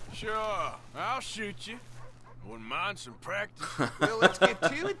 Sure, I'll shoot you. Wouldn't mind some practice. Well, let's get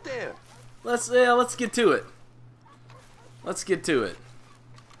to it then. Let's get to it. Let's get to it.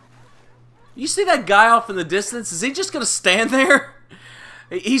 You see that guy off in the distance? Is he just gonna stand there?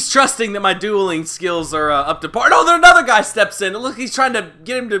 He's trusting that my dueling skills are up to par. No, there another guy steps in. Look, he's trying to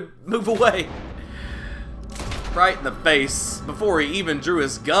get him to move away. Right in the face before he even drew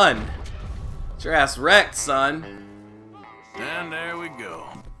his gun. Get your ass wrecked, son. And there we go.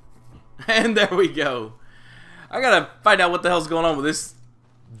 And there we go. I gotta find out what the hell's going on with this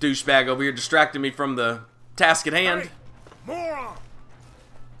douchebag over here distracting me from the task at hand. Hey, moron!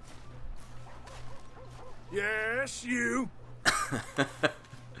 Yes, you.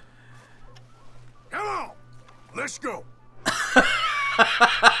 Come on, let's go.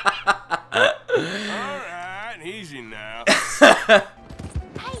 Alright, easy now. Hey,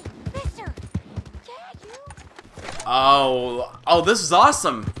 mister! Oh, this is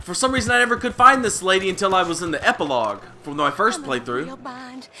awesome. For some reason I never could find this lady until I was in the epilogue from my first playthrough. Real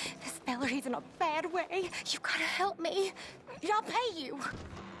bind. This fella, he's in a bad way. You gotta help me. I'll pay you.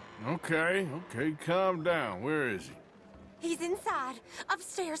 Okay, calm down. Where is he? He's inside,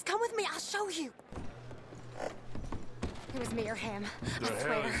 upstairs. Come with me, I'll show you. It was me or him. The I hell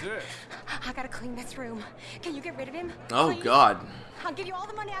swear. is this? I gotta clean this room. Can you get rid of him? Oh, Please? God. I'll give you all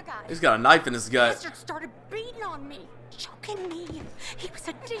the money I got. He's got a knife in his gut. Bastard started beating on me, choking me. He was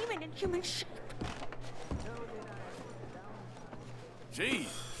a demon in human shape. Jeez.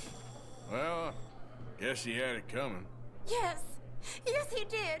 Well, guess he had it coming. Yes, he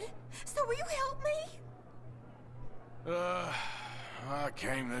did. So will you help me? I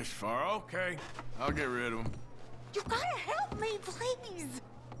came this far. Okay, I'll get rid of him. You gotta help me, please.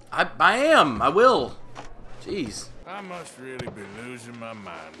 I am. I will. Jeez. I must really be losing my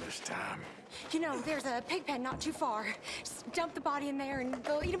mind this time. You know, there's a pig pen not too far. Just dump the body in there and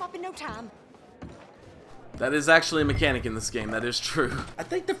they'll eat him up in no time. That is actually a mechanic in this game. That is true. I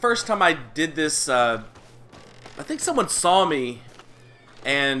think the first time I did this, I think someone saw me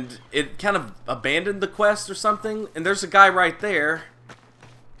and it kind of abandoned the quest or something. And there's a guy right there.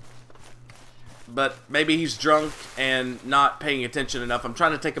 But maybe he's drunk and not paying attention enough. I'm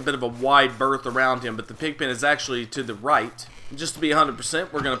trying to take a bit of a wide berth around him, but the pig pen is actually to the right. And just to be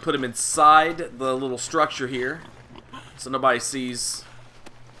 100%, we're going to put him inside the little structure here, so nobody sees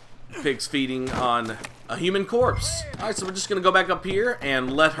pigs feeding on a human corpse. Alright, so we're just going to go back up here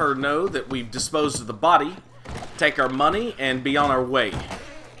and let her know that we've disposed of the body, take our money, and be on our way.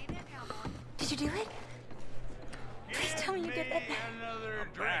 Did you do it? Please tell me you did it.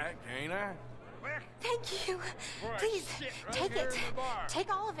 Back, ain't I? Thank you. Please, take it.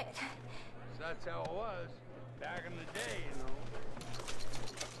 Take all of it. That's how it was back in the day,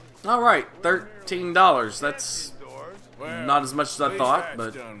 Alright, $13. That's not as much as I thought,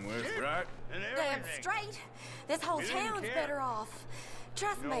 but... Done with, right? Damn straight. This whole town's better off.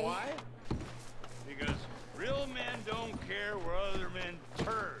 Trust me. Why? Because real men don't care where other men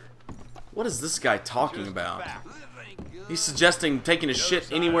turn. What is this guy talking about? He's suggesting taking a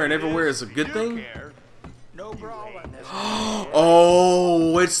shit anywhere and everywhere is a good thing? No problem.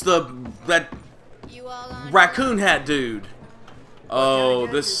 Oh, it's that raccoon hat dude. Oh,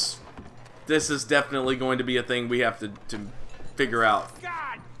 this is definitely going to be a thing we have to figure out.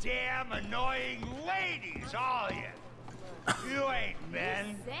 Goddamn annoying ladies, all of you. You ain't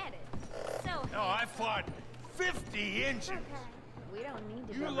men. No, I fought 50 Injuns. We don't need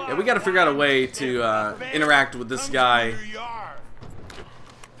to Yeah, we got to figure out a way to interact with this guy. If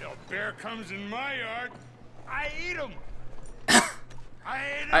a bear comes in my yard, I eat him. I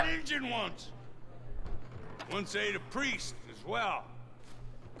ate an Injun once. Once ate a priest as well.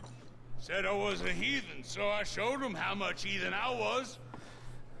 Said I was a heathen, so I showed him how much heathen I was.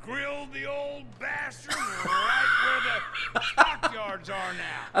 Grilled the old bastard right where the stockyards are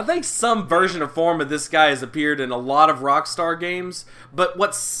now. I think some version or form of this guy has appeared in a lot of Rockstar games, but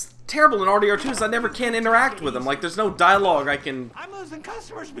what's terrible in RDR 2 is I never can interact with him. Like, there's no dialogue I can... I'm losing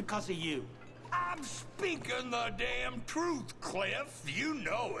customers because of you. I'm speaking the damn truth, Cliff. You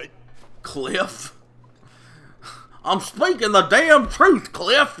know it. Cliff? I'm speaking the damn truth,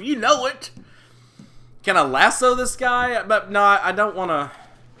 Cliff. You know it. Can I lasso this guy? But no, I don't want to...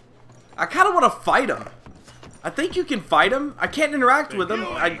 I kind of want to fight him. I think you can fight him. I can't interact with him.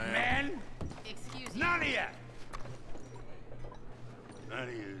 Man. Excuse me. None of you. None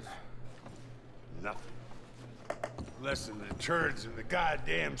of you. Nothing. Less than the turds in the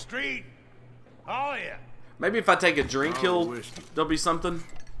goddamn street. All of you. Maybe if I take a drink, there'll be something.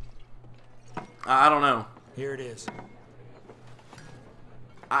 I don't know. Here it is.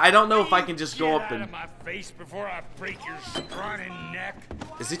 I don't know if I can just go up Get out and... of my face before I break your scrawny neck.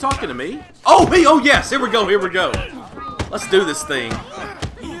 Is he talking to me? Oh, hey, oh yes, here we go, here we go. Let's do this thing.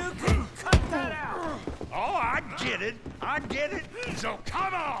 You can cut that out. Oh, I get it. So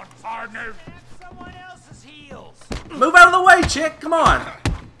come on, partner. Someone else's heels. Move out of the way, chick, come on.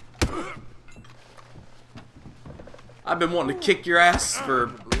 I've been wanting to kick your ass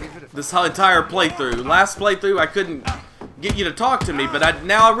for this entire playthrough. Last playthrough, I couldn't get you to talk to me, but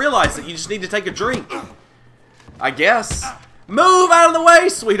now I realize that you just need to take a drink. I guess. Move out of the way,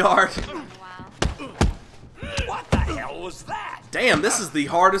 sweetheart. What the hell was that? Damn, this is the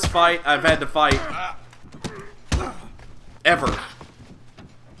hardest fight I've had to fight ever.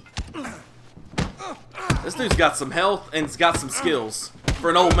 This dude's got some health and he's got some skills for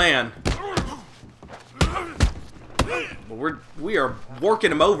an old man. But we are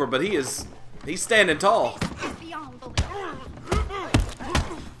working him over, but he's standing tall.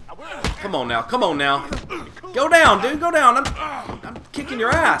 Come on now, come on now. Go down, dude, go down. I'm kicking your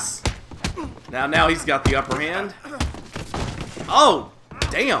ass. Now he's got the upper hand. Oh,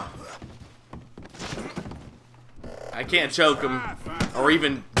 damn. I can't choke him or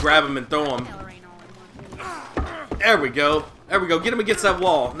even grab him and throw him. There we go. There we go. Get him against that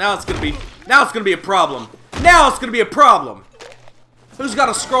wall. Now it's gonna be a problem. Now it's gonna be a problem. Who's got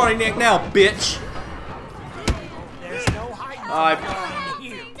a scrawny neck now, bitch? There's no hiding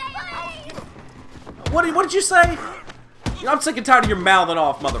here. What did you say? You know, I'm sick and tired of your mouthing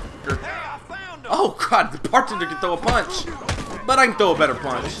off, motherfucker. Oh god, the bartender can throw a punch, but I can throw a better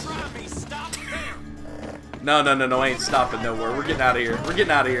punch. No, I ain't stopping nowhere. We're getting out of here. We're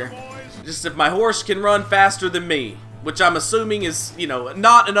getting out of here. Just if my horse can run faster than me, which I'm assuming is, you know,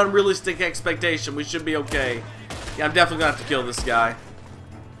 not an unrealistic expectation, we should be okay. Yeah, I'm definitely gonna have to kill this guy.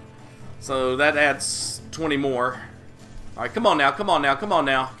 So that adds 20 more. Alright, come on now, come on now, come on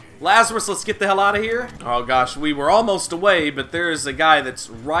now. Lazarus, let's get the hell out of here. Oh gosh, we were almost away, but there is a guy that's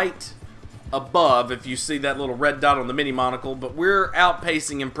right above, if you see that little red dot on the mini monocle, but we're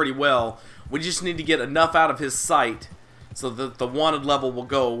outpacing him pretty well. We just need to get enough out of his sight so that the wanted level will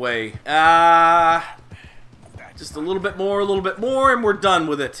go away. Just a little bit more, and we're done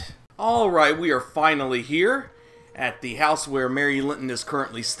with it. Alright, we are finally here at the house where Mary Linton is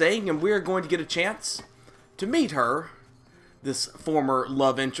currently staying, and we are going to get a chance to meet her, this former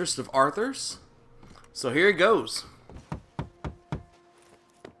love interest of Arthur's. So here it goes.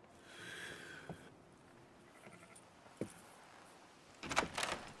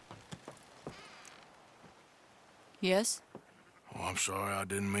 Yes? Oh, I'm sorry, I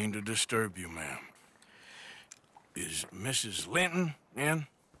didn't mean to disturb you, ma'am. Is Mrs. Linton in?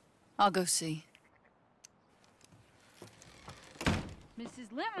 I'll go see.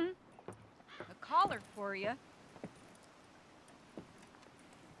 Mrs. Linton, a caller for you.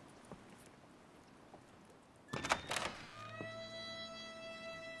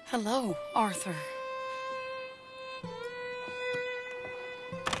 Hello, Arthur.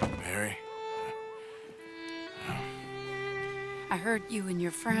 Mary? I heard you and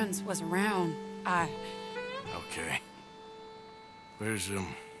your friends was around. Okay. Where's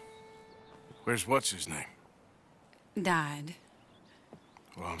what's his name? Died.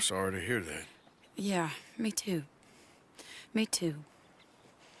 Well, I'm sorry to hear that. Yeah, me too. Me too.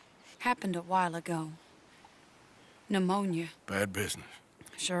 Happened a while ago. Pneumonia. Bad business.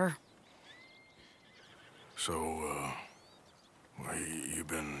 Sure. So, well, you've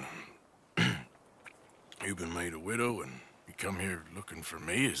been made a widow and you come here looking for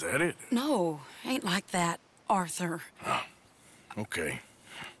me, is that it? No, ain't like that, Arthur. Oh, okay.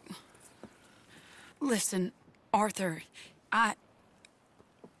 Listen, Arthur,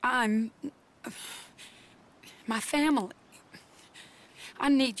 I'm... my family. I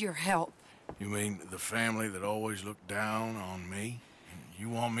need your help. You mean the family that always looked down on me? You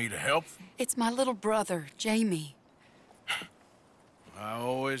want me to help them? It's my little brother, Jamie. I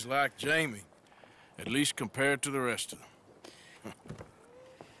always liked Jamie, at least compared to the rest of them.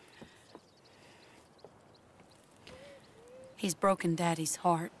 He's broken Daddy's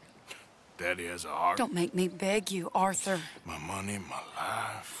heart. Daddy has a heart. Don't make me beg you, Arthur. My money, my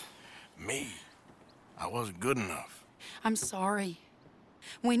life, me. I wasn't good enough. I'm sorry.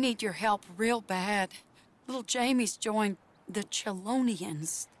 We need your help real bad. Little Jamie's joined the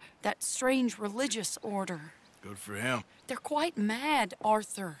Chelonians, that strange religious order. Good for him. They're quite mad,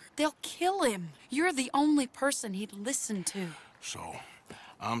 Arthur. They'll kill him. You're the only person he'd listen to. So,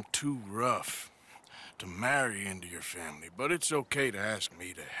 I'm too rough to marry into your family, but it's okay to ask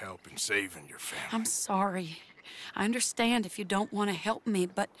me to help in saving your family. I'm sorry. I understand if you don't want to help me,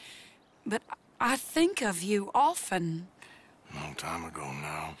 but I think of you often. Long time ago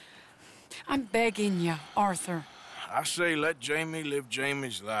now. I'm begging you, Arthur. I say let Jamie live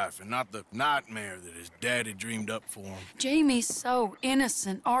Jamie's life and not the nightmare that his daddy dreamed up for him. Jamie's so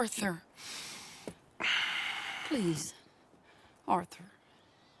innocent, Arthur. Please, Arthur.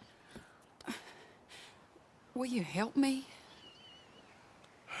 Will you help me?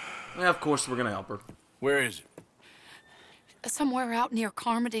 Yeah, of course we're gonna help her. Where is it? Somewhere out near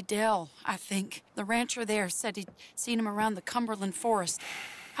Carmody Dell, I think. The rancher there said he'd seen him around the Cumberland Forest.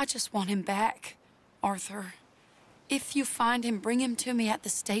 I just want him back, Arthur. If you find him, bring him to me at the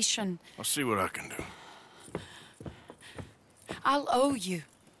station. I'll see what I can do. I'll owe you.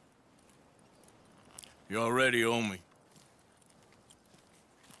 You already owe me.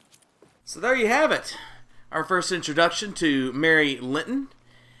 So there you have it. Our first introduction to Mary Linton.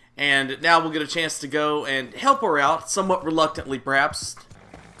 And now we'll get a chance to go and help her out, somewhat reluctantly perhaps.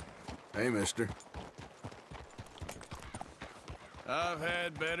 Hey, mister. I've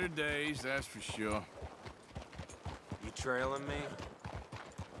had better days, that's for sure. You trailing me?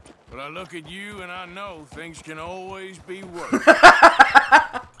 But I look at you and I know things can always be worse.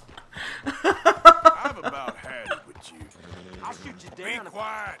 I've about had it with you. I'll shoot you down. Be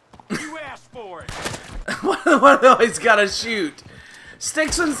quiet. You asked for it. What always gotta shoot?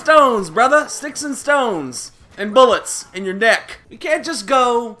 Sticks and stones, brother. Sticks and stones. And bullets in your neck. You can't just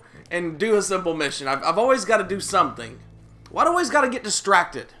go and do a simple mission. I've always got to do something. Why do I always got to get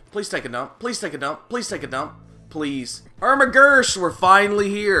distracted? Please take a dump. Please take a dump. Please take a dump. Please. Irma Gersh, we're finally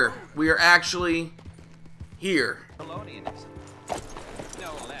here. We are actually here. Colonialism.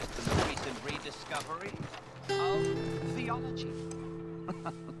 No less than the recent rediscovery of theology.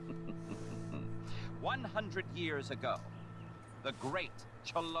 100 years ago, the great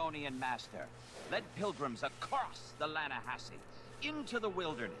Chelonian master led pilgrims across the Lannahechee into the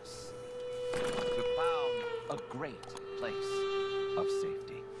wilderness to found a great place of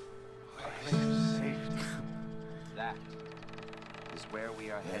safety. A place of safety? That is where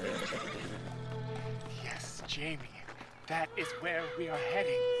we are heading today. Yes, Jamie. That is where we are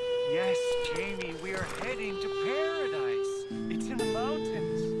heading. Yes, Jamie, we are heading to paradise. It's in the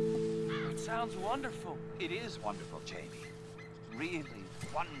mountains. It sounds wonderful. It is wonderful, Jamie. Really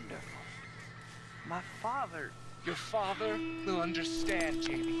wonderful. My father, your father, will understand,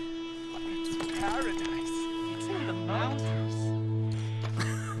 Jamie. It's paradise. It's in the mountains.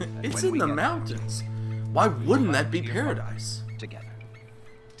 It's in the mountains. Why wouldn't that be paradise? Together.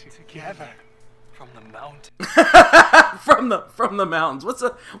 Together. From the mountains. from the mountains. What's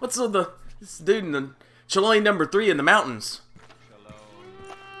this dude in the Chelonian number 3 in the mountains?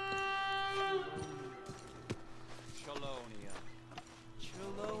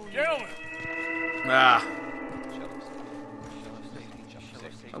 Gentlemen. Ah.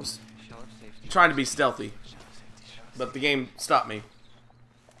 I was trying to be stealthy, but the game stopped me.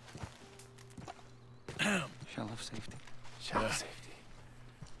 Shell of safety. Shell of safety.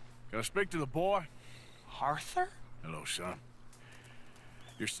 Can I speak to the boy? Arthur? Hello, son.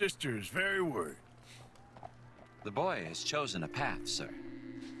 Your sister is very worried. The boy has chosen a path, sir.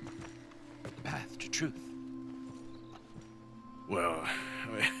 A path to truth. Well,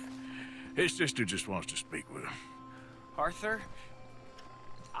 I mean, his sister just wants to speak with him. Arthur,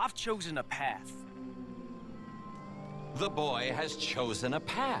 I've chosen a path. The boy has chosen a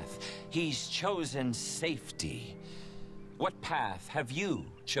path. He's chosen safety. What path have you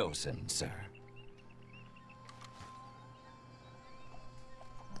chosen, sir?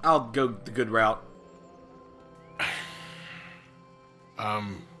 I'll go the good route.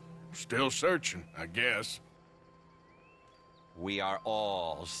 I'm still searching, I guess. We are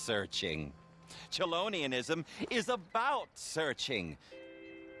all searching. Chelonianism is about searching.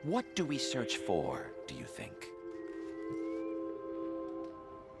 What do we search for, do you think?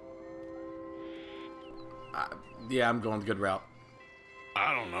 Yeah, I'm going the good route.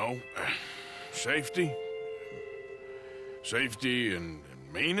 I don't know. Safety? Safety and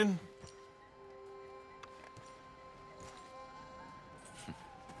meaning?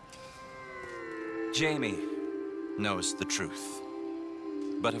 Jamie knows the truth.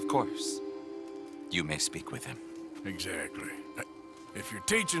 But of course, you may speak with him. Exactly. If your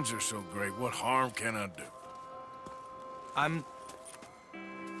teachings are so great, what harm can I do? I'm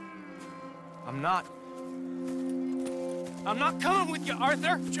not coming with you,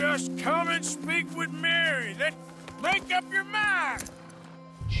 Arthur! Just come and speak with Mary, then make up your mind!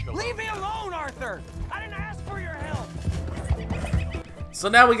 Leave me alone, Arthur! I didn't ask for your help! So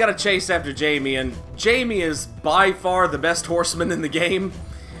now we gotta chase after Jamie, and Jamie is by far the best horseman in the game.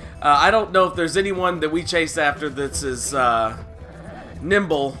 I don't know if there's anyone that we chase after that's as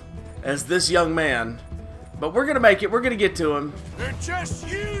nimble as this young man. But we're gonna make it, we're gonna get to him. They're just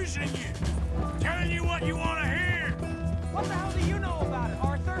using you! Telling you what you want to hear! What the hell do you know about it,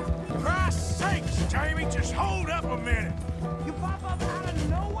 Arthur? Christ's sakes, Jamie, just hold up a minute! You pop up out of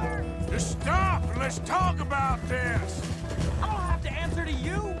nowhere? Just stop and let's talk about this! I don't have to answer to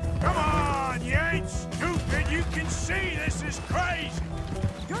you! Come on, you ain't stupid! You can see this is crazy!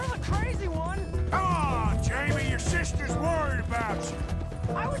 You're the crazy one! Come on, Jamie, your sister's worried about you!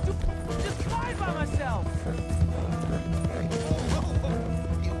 I was just fine by myself!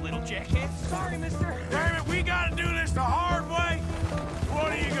 You little jackass! Sorry, mister! Damn it, we gotta do this the hard way!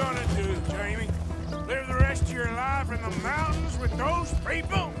 What are you gonna do, Jamie? Live the rest of your life in the mountains with those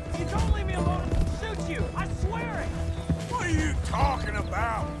people? You don't leave me alone, I'll shoot you! I swear it! What are you talking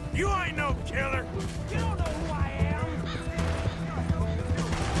about? You ain't no killer! You don't know who I am!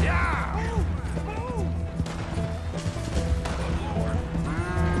 Yeah!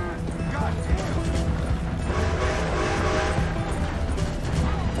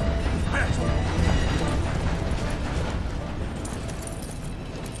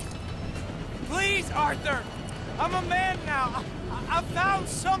 Please, Arthur! I'm a man now. I found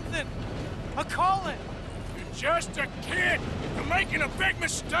something. A calling. You're just a kid. You're making a big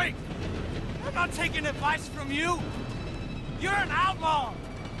mistake. I'm not taking advice from you. You're an outlaw.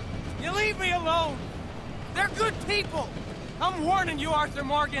 You leave me alone. They're good people. I'm warning you, Arthur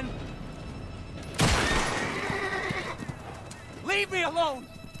Morgan. Leave me alone.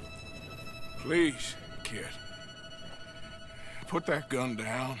 Please, kid. Put that gun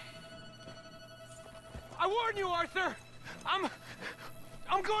down. I warn you, Arthur. I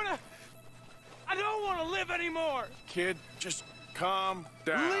don't want to live anymore. Kid, just calm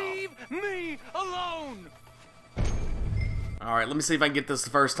down. Leave me alone. Alright, let me see if I can get this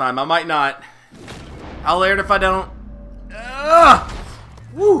the first time. I might not. I'll air it if I don't. Ugh!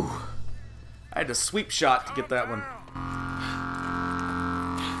 Woo! I had a sweep shot to get that one.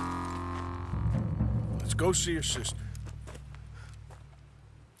 Let's go see your sister.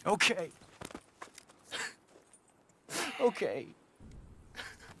 Okay. Okay.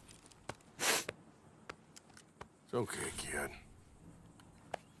 It's okay, kid.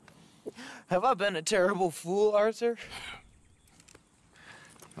 Have I been a terrible fool, Arthur?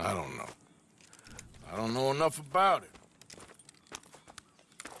 I don't know. I don't know enough about it.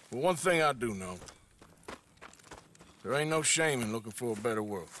 But one thing I do know. There ain't no shame in looking for a better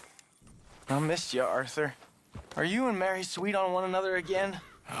world. I missed you, Arthur. Are you and Mary sweet on one another again?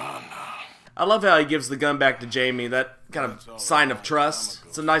 Oh, no. I love how he gives the gun back to Jamie, that kind of sign of trust.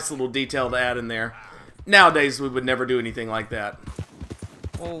 It's a nice little detail to add in there. Nowadays, we would never do anything like that.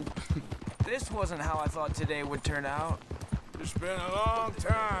 Well, this wasn't how I thought today would turn out. It's been a long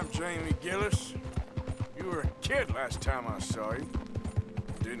time, Jamie Gillis. You were a kid last time I saw you.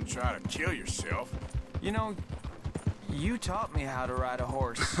 Didn't try to kill yourself. You know, you taught me how to ride a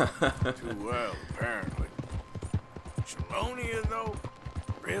horse. Too well, apparently. Chelonia, though?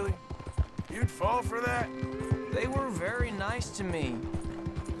 Really? You'd fall for that? They were very nice to me.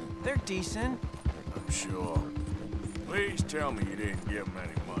 They're decent. I'm sure. Please tell me you didn't give them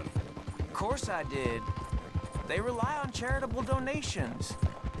any money. Of course I did. They rely on charitable donations.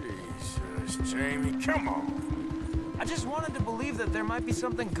 Jesus, Jamie, come on. I just wanted to believe that there might be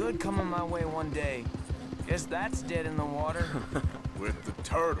something good coming my way one day. Guess that's dead in the water. With the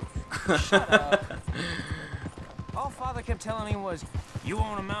turtles. Shut up. All Father kept telling me was, you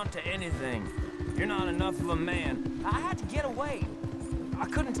won't amount to anything. You're not enough of a man. I had to get away. I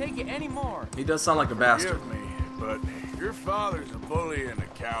couldn't take it anymore. He does sound like a bastard. Forgive me, but your father's a bully and a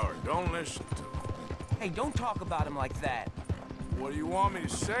coward. Don't listen to him. Hey, don't talk about him like that. What do you want me to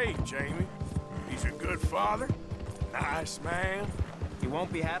say, Jamie? He's a good father? Nice man? He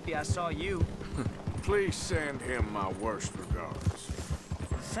won't be happy I saw you. Please send him my worst regards.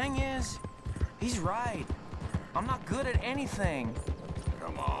 The thing is, he's right. I'm not good at anything.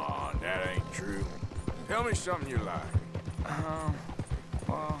 Come on, that ain't true. Tell me something you like.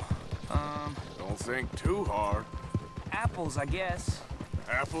 Don't think too hard. Apples, I guess.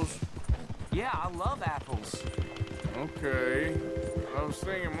 Apples? Yeah, I love apples. Okay. I was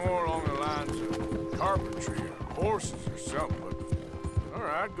thinking more along the lines of carpentry or horses or something, but...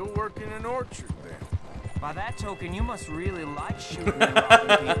 Alright, go work in an orchard then. By that token, you must really like shooting and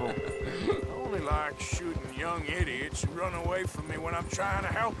robbing people. I only like shooting young idiots who run away from me when I'm trying to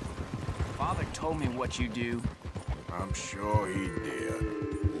help them. Father told me what you do. I'm sure he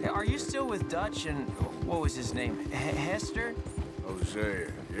did. Are you still with Dutch and... what was his name? Hester?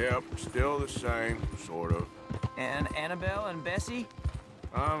 Hosea. Yep, still the same, sort of. And Annabelle and Bessie?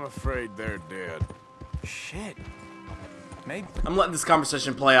 I'm afraid they're dead. Shit. Maybe... I'm letting this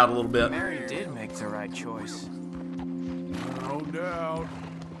conversation play out a little bit. Mary did make the right choice. No doubt.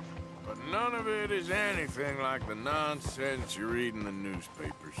 But none of it is anything like the nonsense you read in the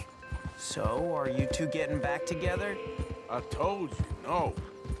newspapers. So, are you two getting back together? I told you, no.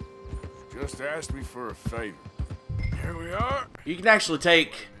 Just asked me for a favor. Here we are. You can actually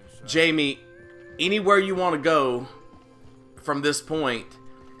take Jamie anywhere you want to go from this point.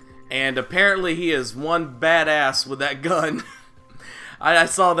 And apparently he is one badass with that gun. I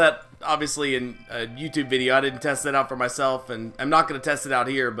saw that, obviously, in a YouTube video. I didn't test it out for myself, and I'm not going to test it out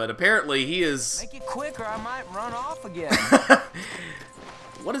here, but apparently he is... Make it quick or I might run off again.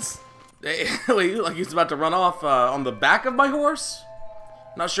 What is... like he's about to run off on the back of my horse?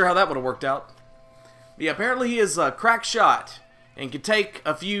 Not sure how that would have worked out. But yeah, apparently he is a crack shot and can take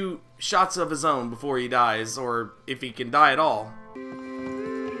a few shots of his own before he dies, or if he can die at all.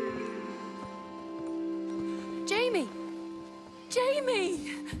 Jamie!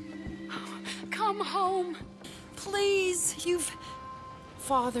 Jamie! Come home. Please,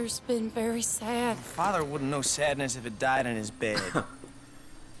 Father's been very sad. Father wouldn't know sadness if it died in his bed.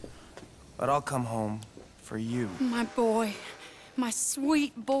 But I'll come home for you. My boy. My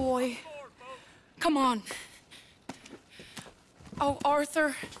sweet boy. Come on. Oh,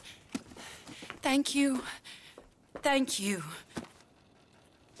 Arthur. Thank you. Thank you.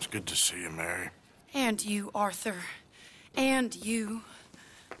 It's good to see you, Mary. And you, Arthur. And you.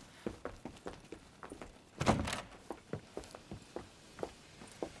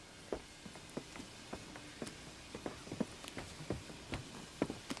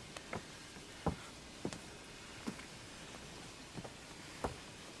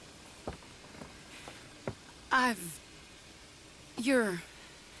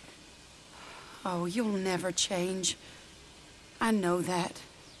 Oh, you'll never change. I know that.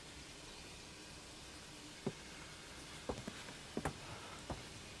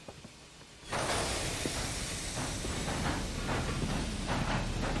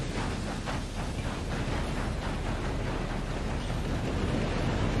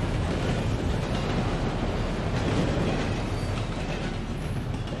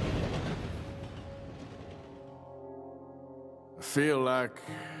 I feel like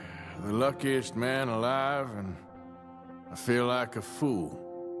the luckiest man alive, and I feel like a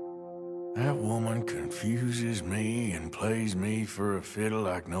fool. That woman confuses me and plays me for a fiddle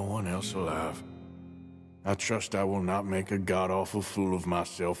like no one else alive. I trust I will not make a god-awful fool of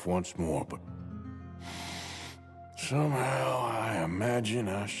myself once more, but somehow I imagine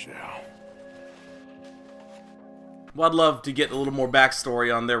I shall. Well, I'd love to get a little more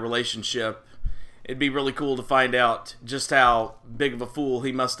backstory on their relationship. It'd be really cool to find out just how big of a fool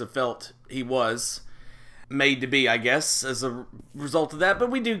he must have felt he was. Made to be, I guess, as a result of that.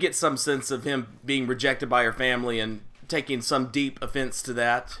 But we do get some sense of him being rejected by her family and taking some deep offense to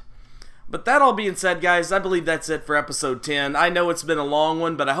that. But that all being said, guys, I believe that's it for episode 10. I know it's been a long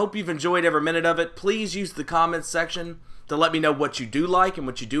one, but I hope you've enjoyed every minute of it. Please use the comments section to let me know what you do like and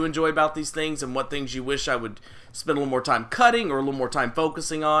what you do enjoy about these things, and what things you wish I would spend a little more time cutting or a little more time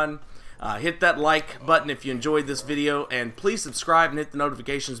focusing on. Hit that like button if you enjoyed this video, and please subscribe and hit the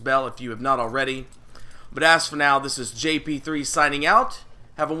notifications bell if you have not already. But as for now, this is JP3 signing out.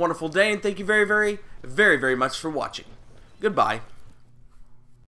 Have a wonderful day, and thank you very, very, very, very much for watching. Goodbye.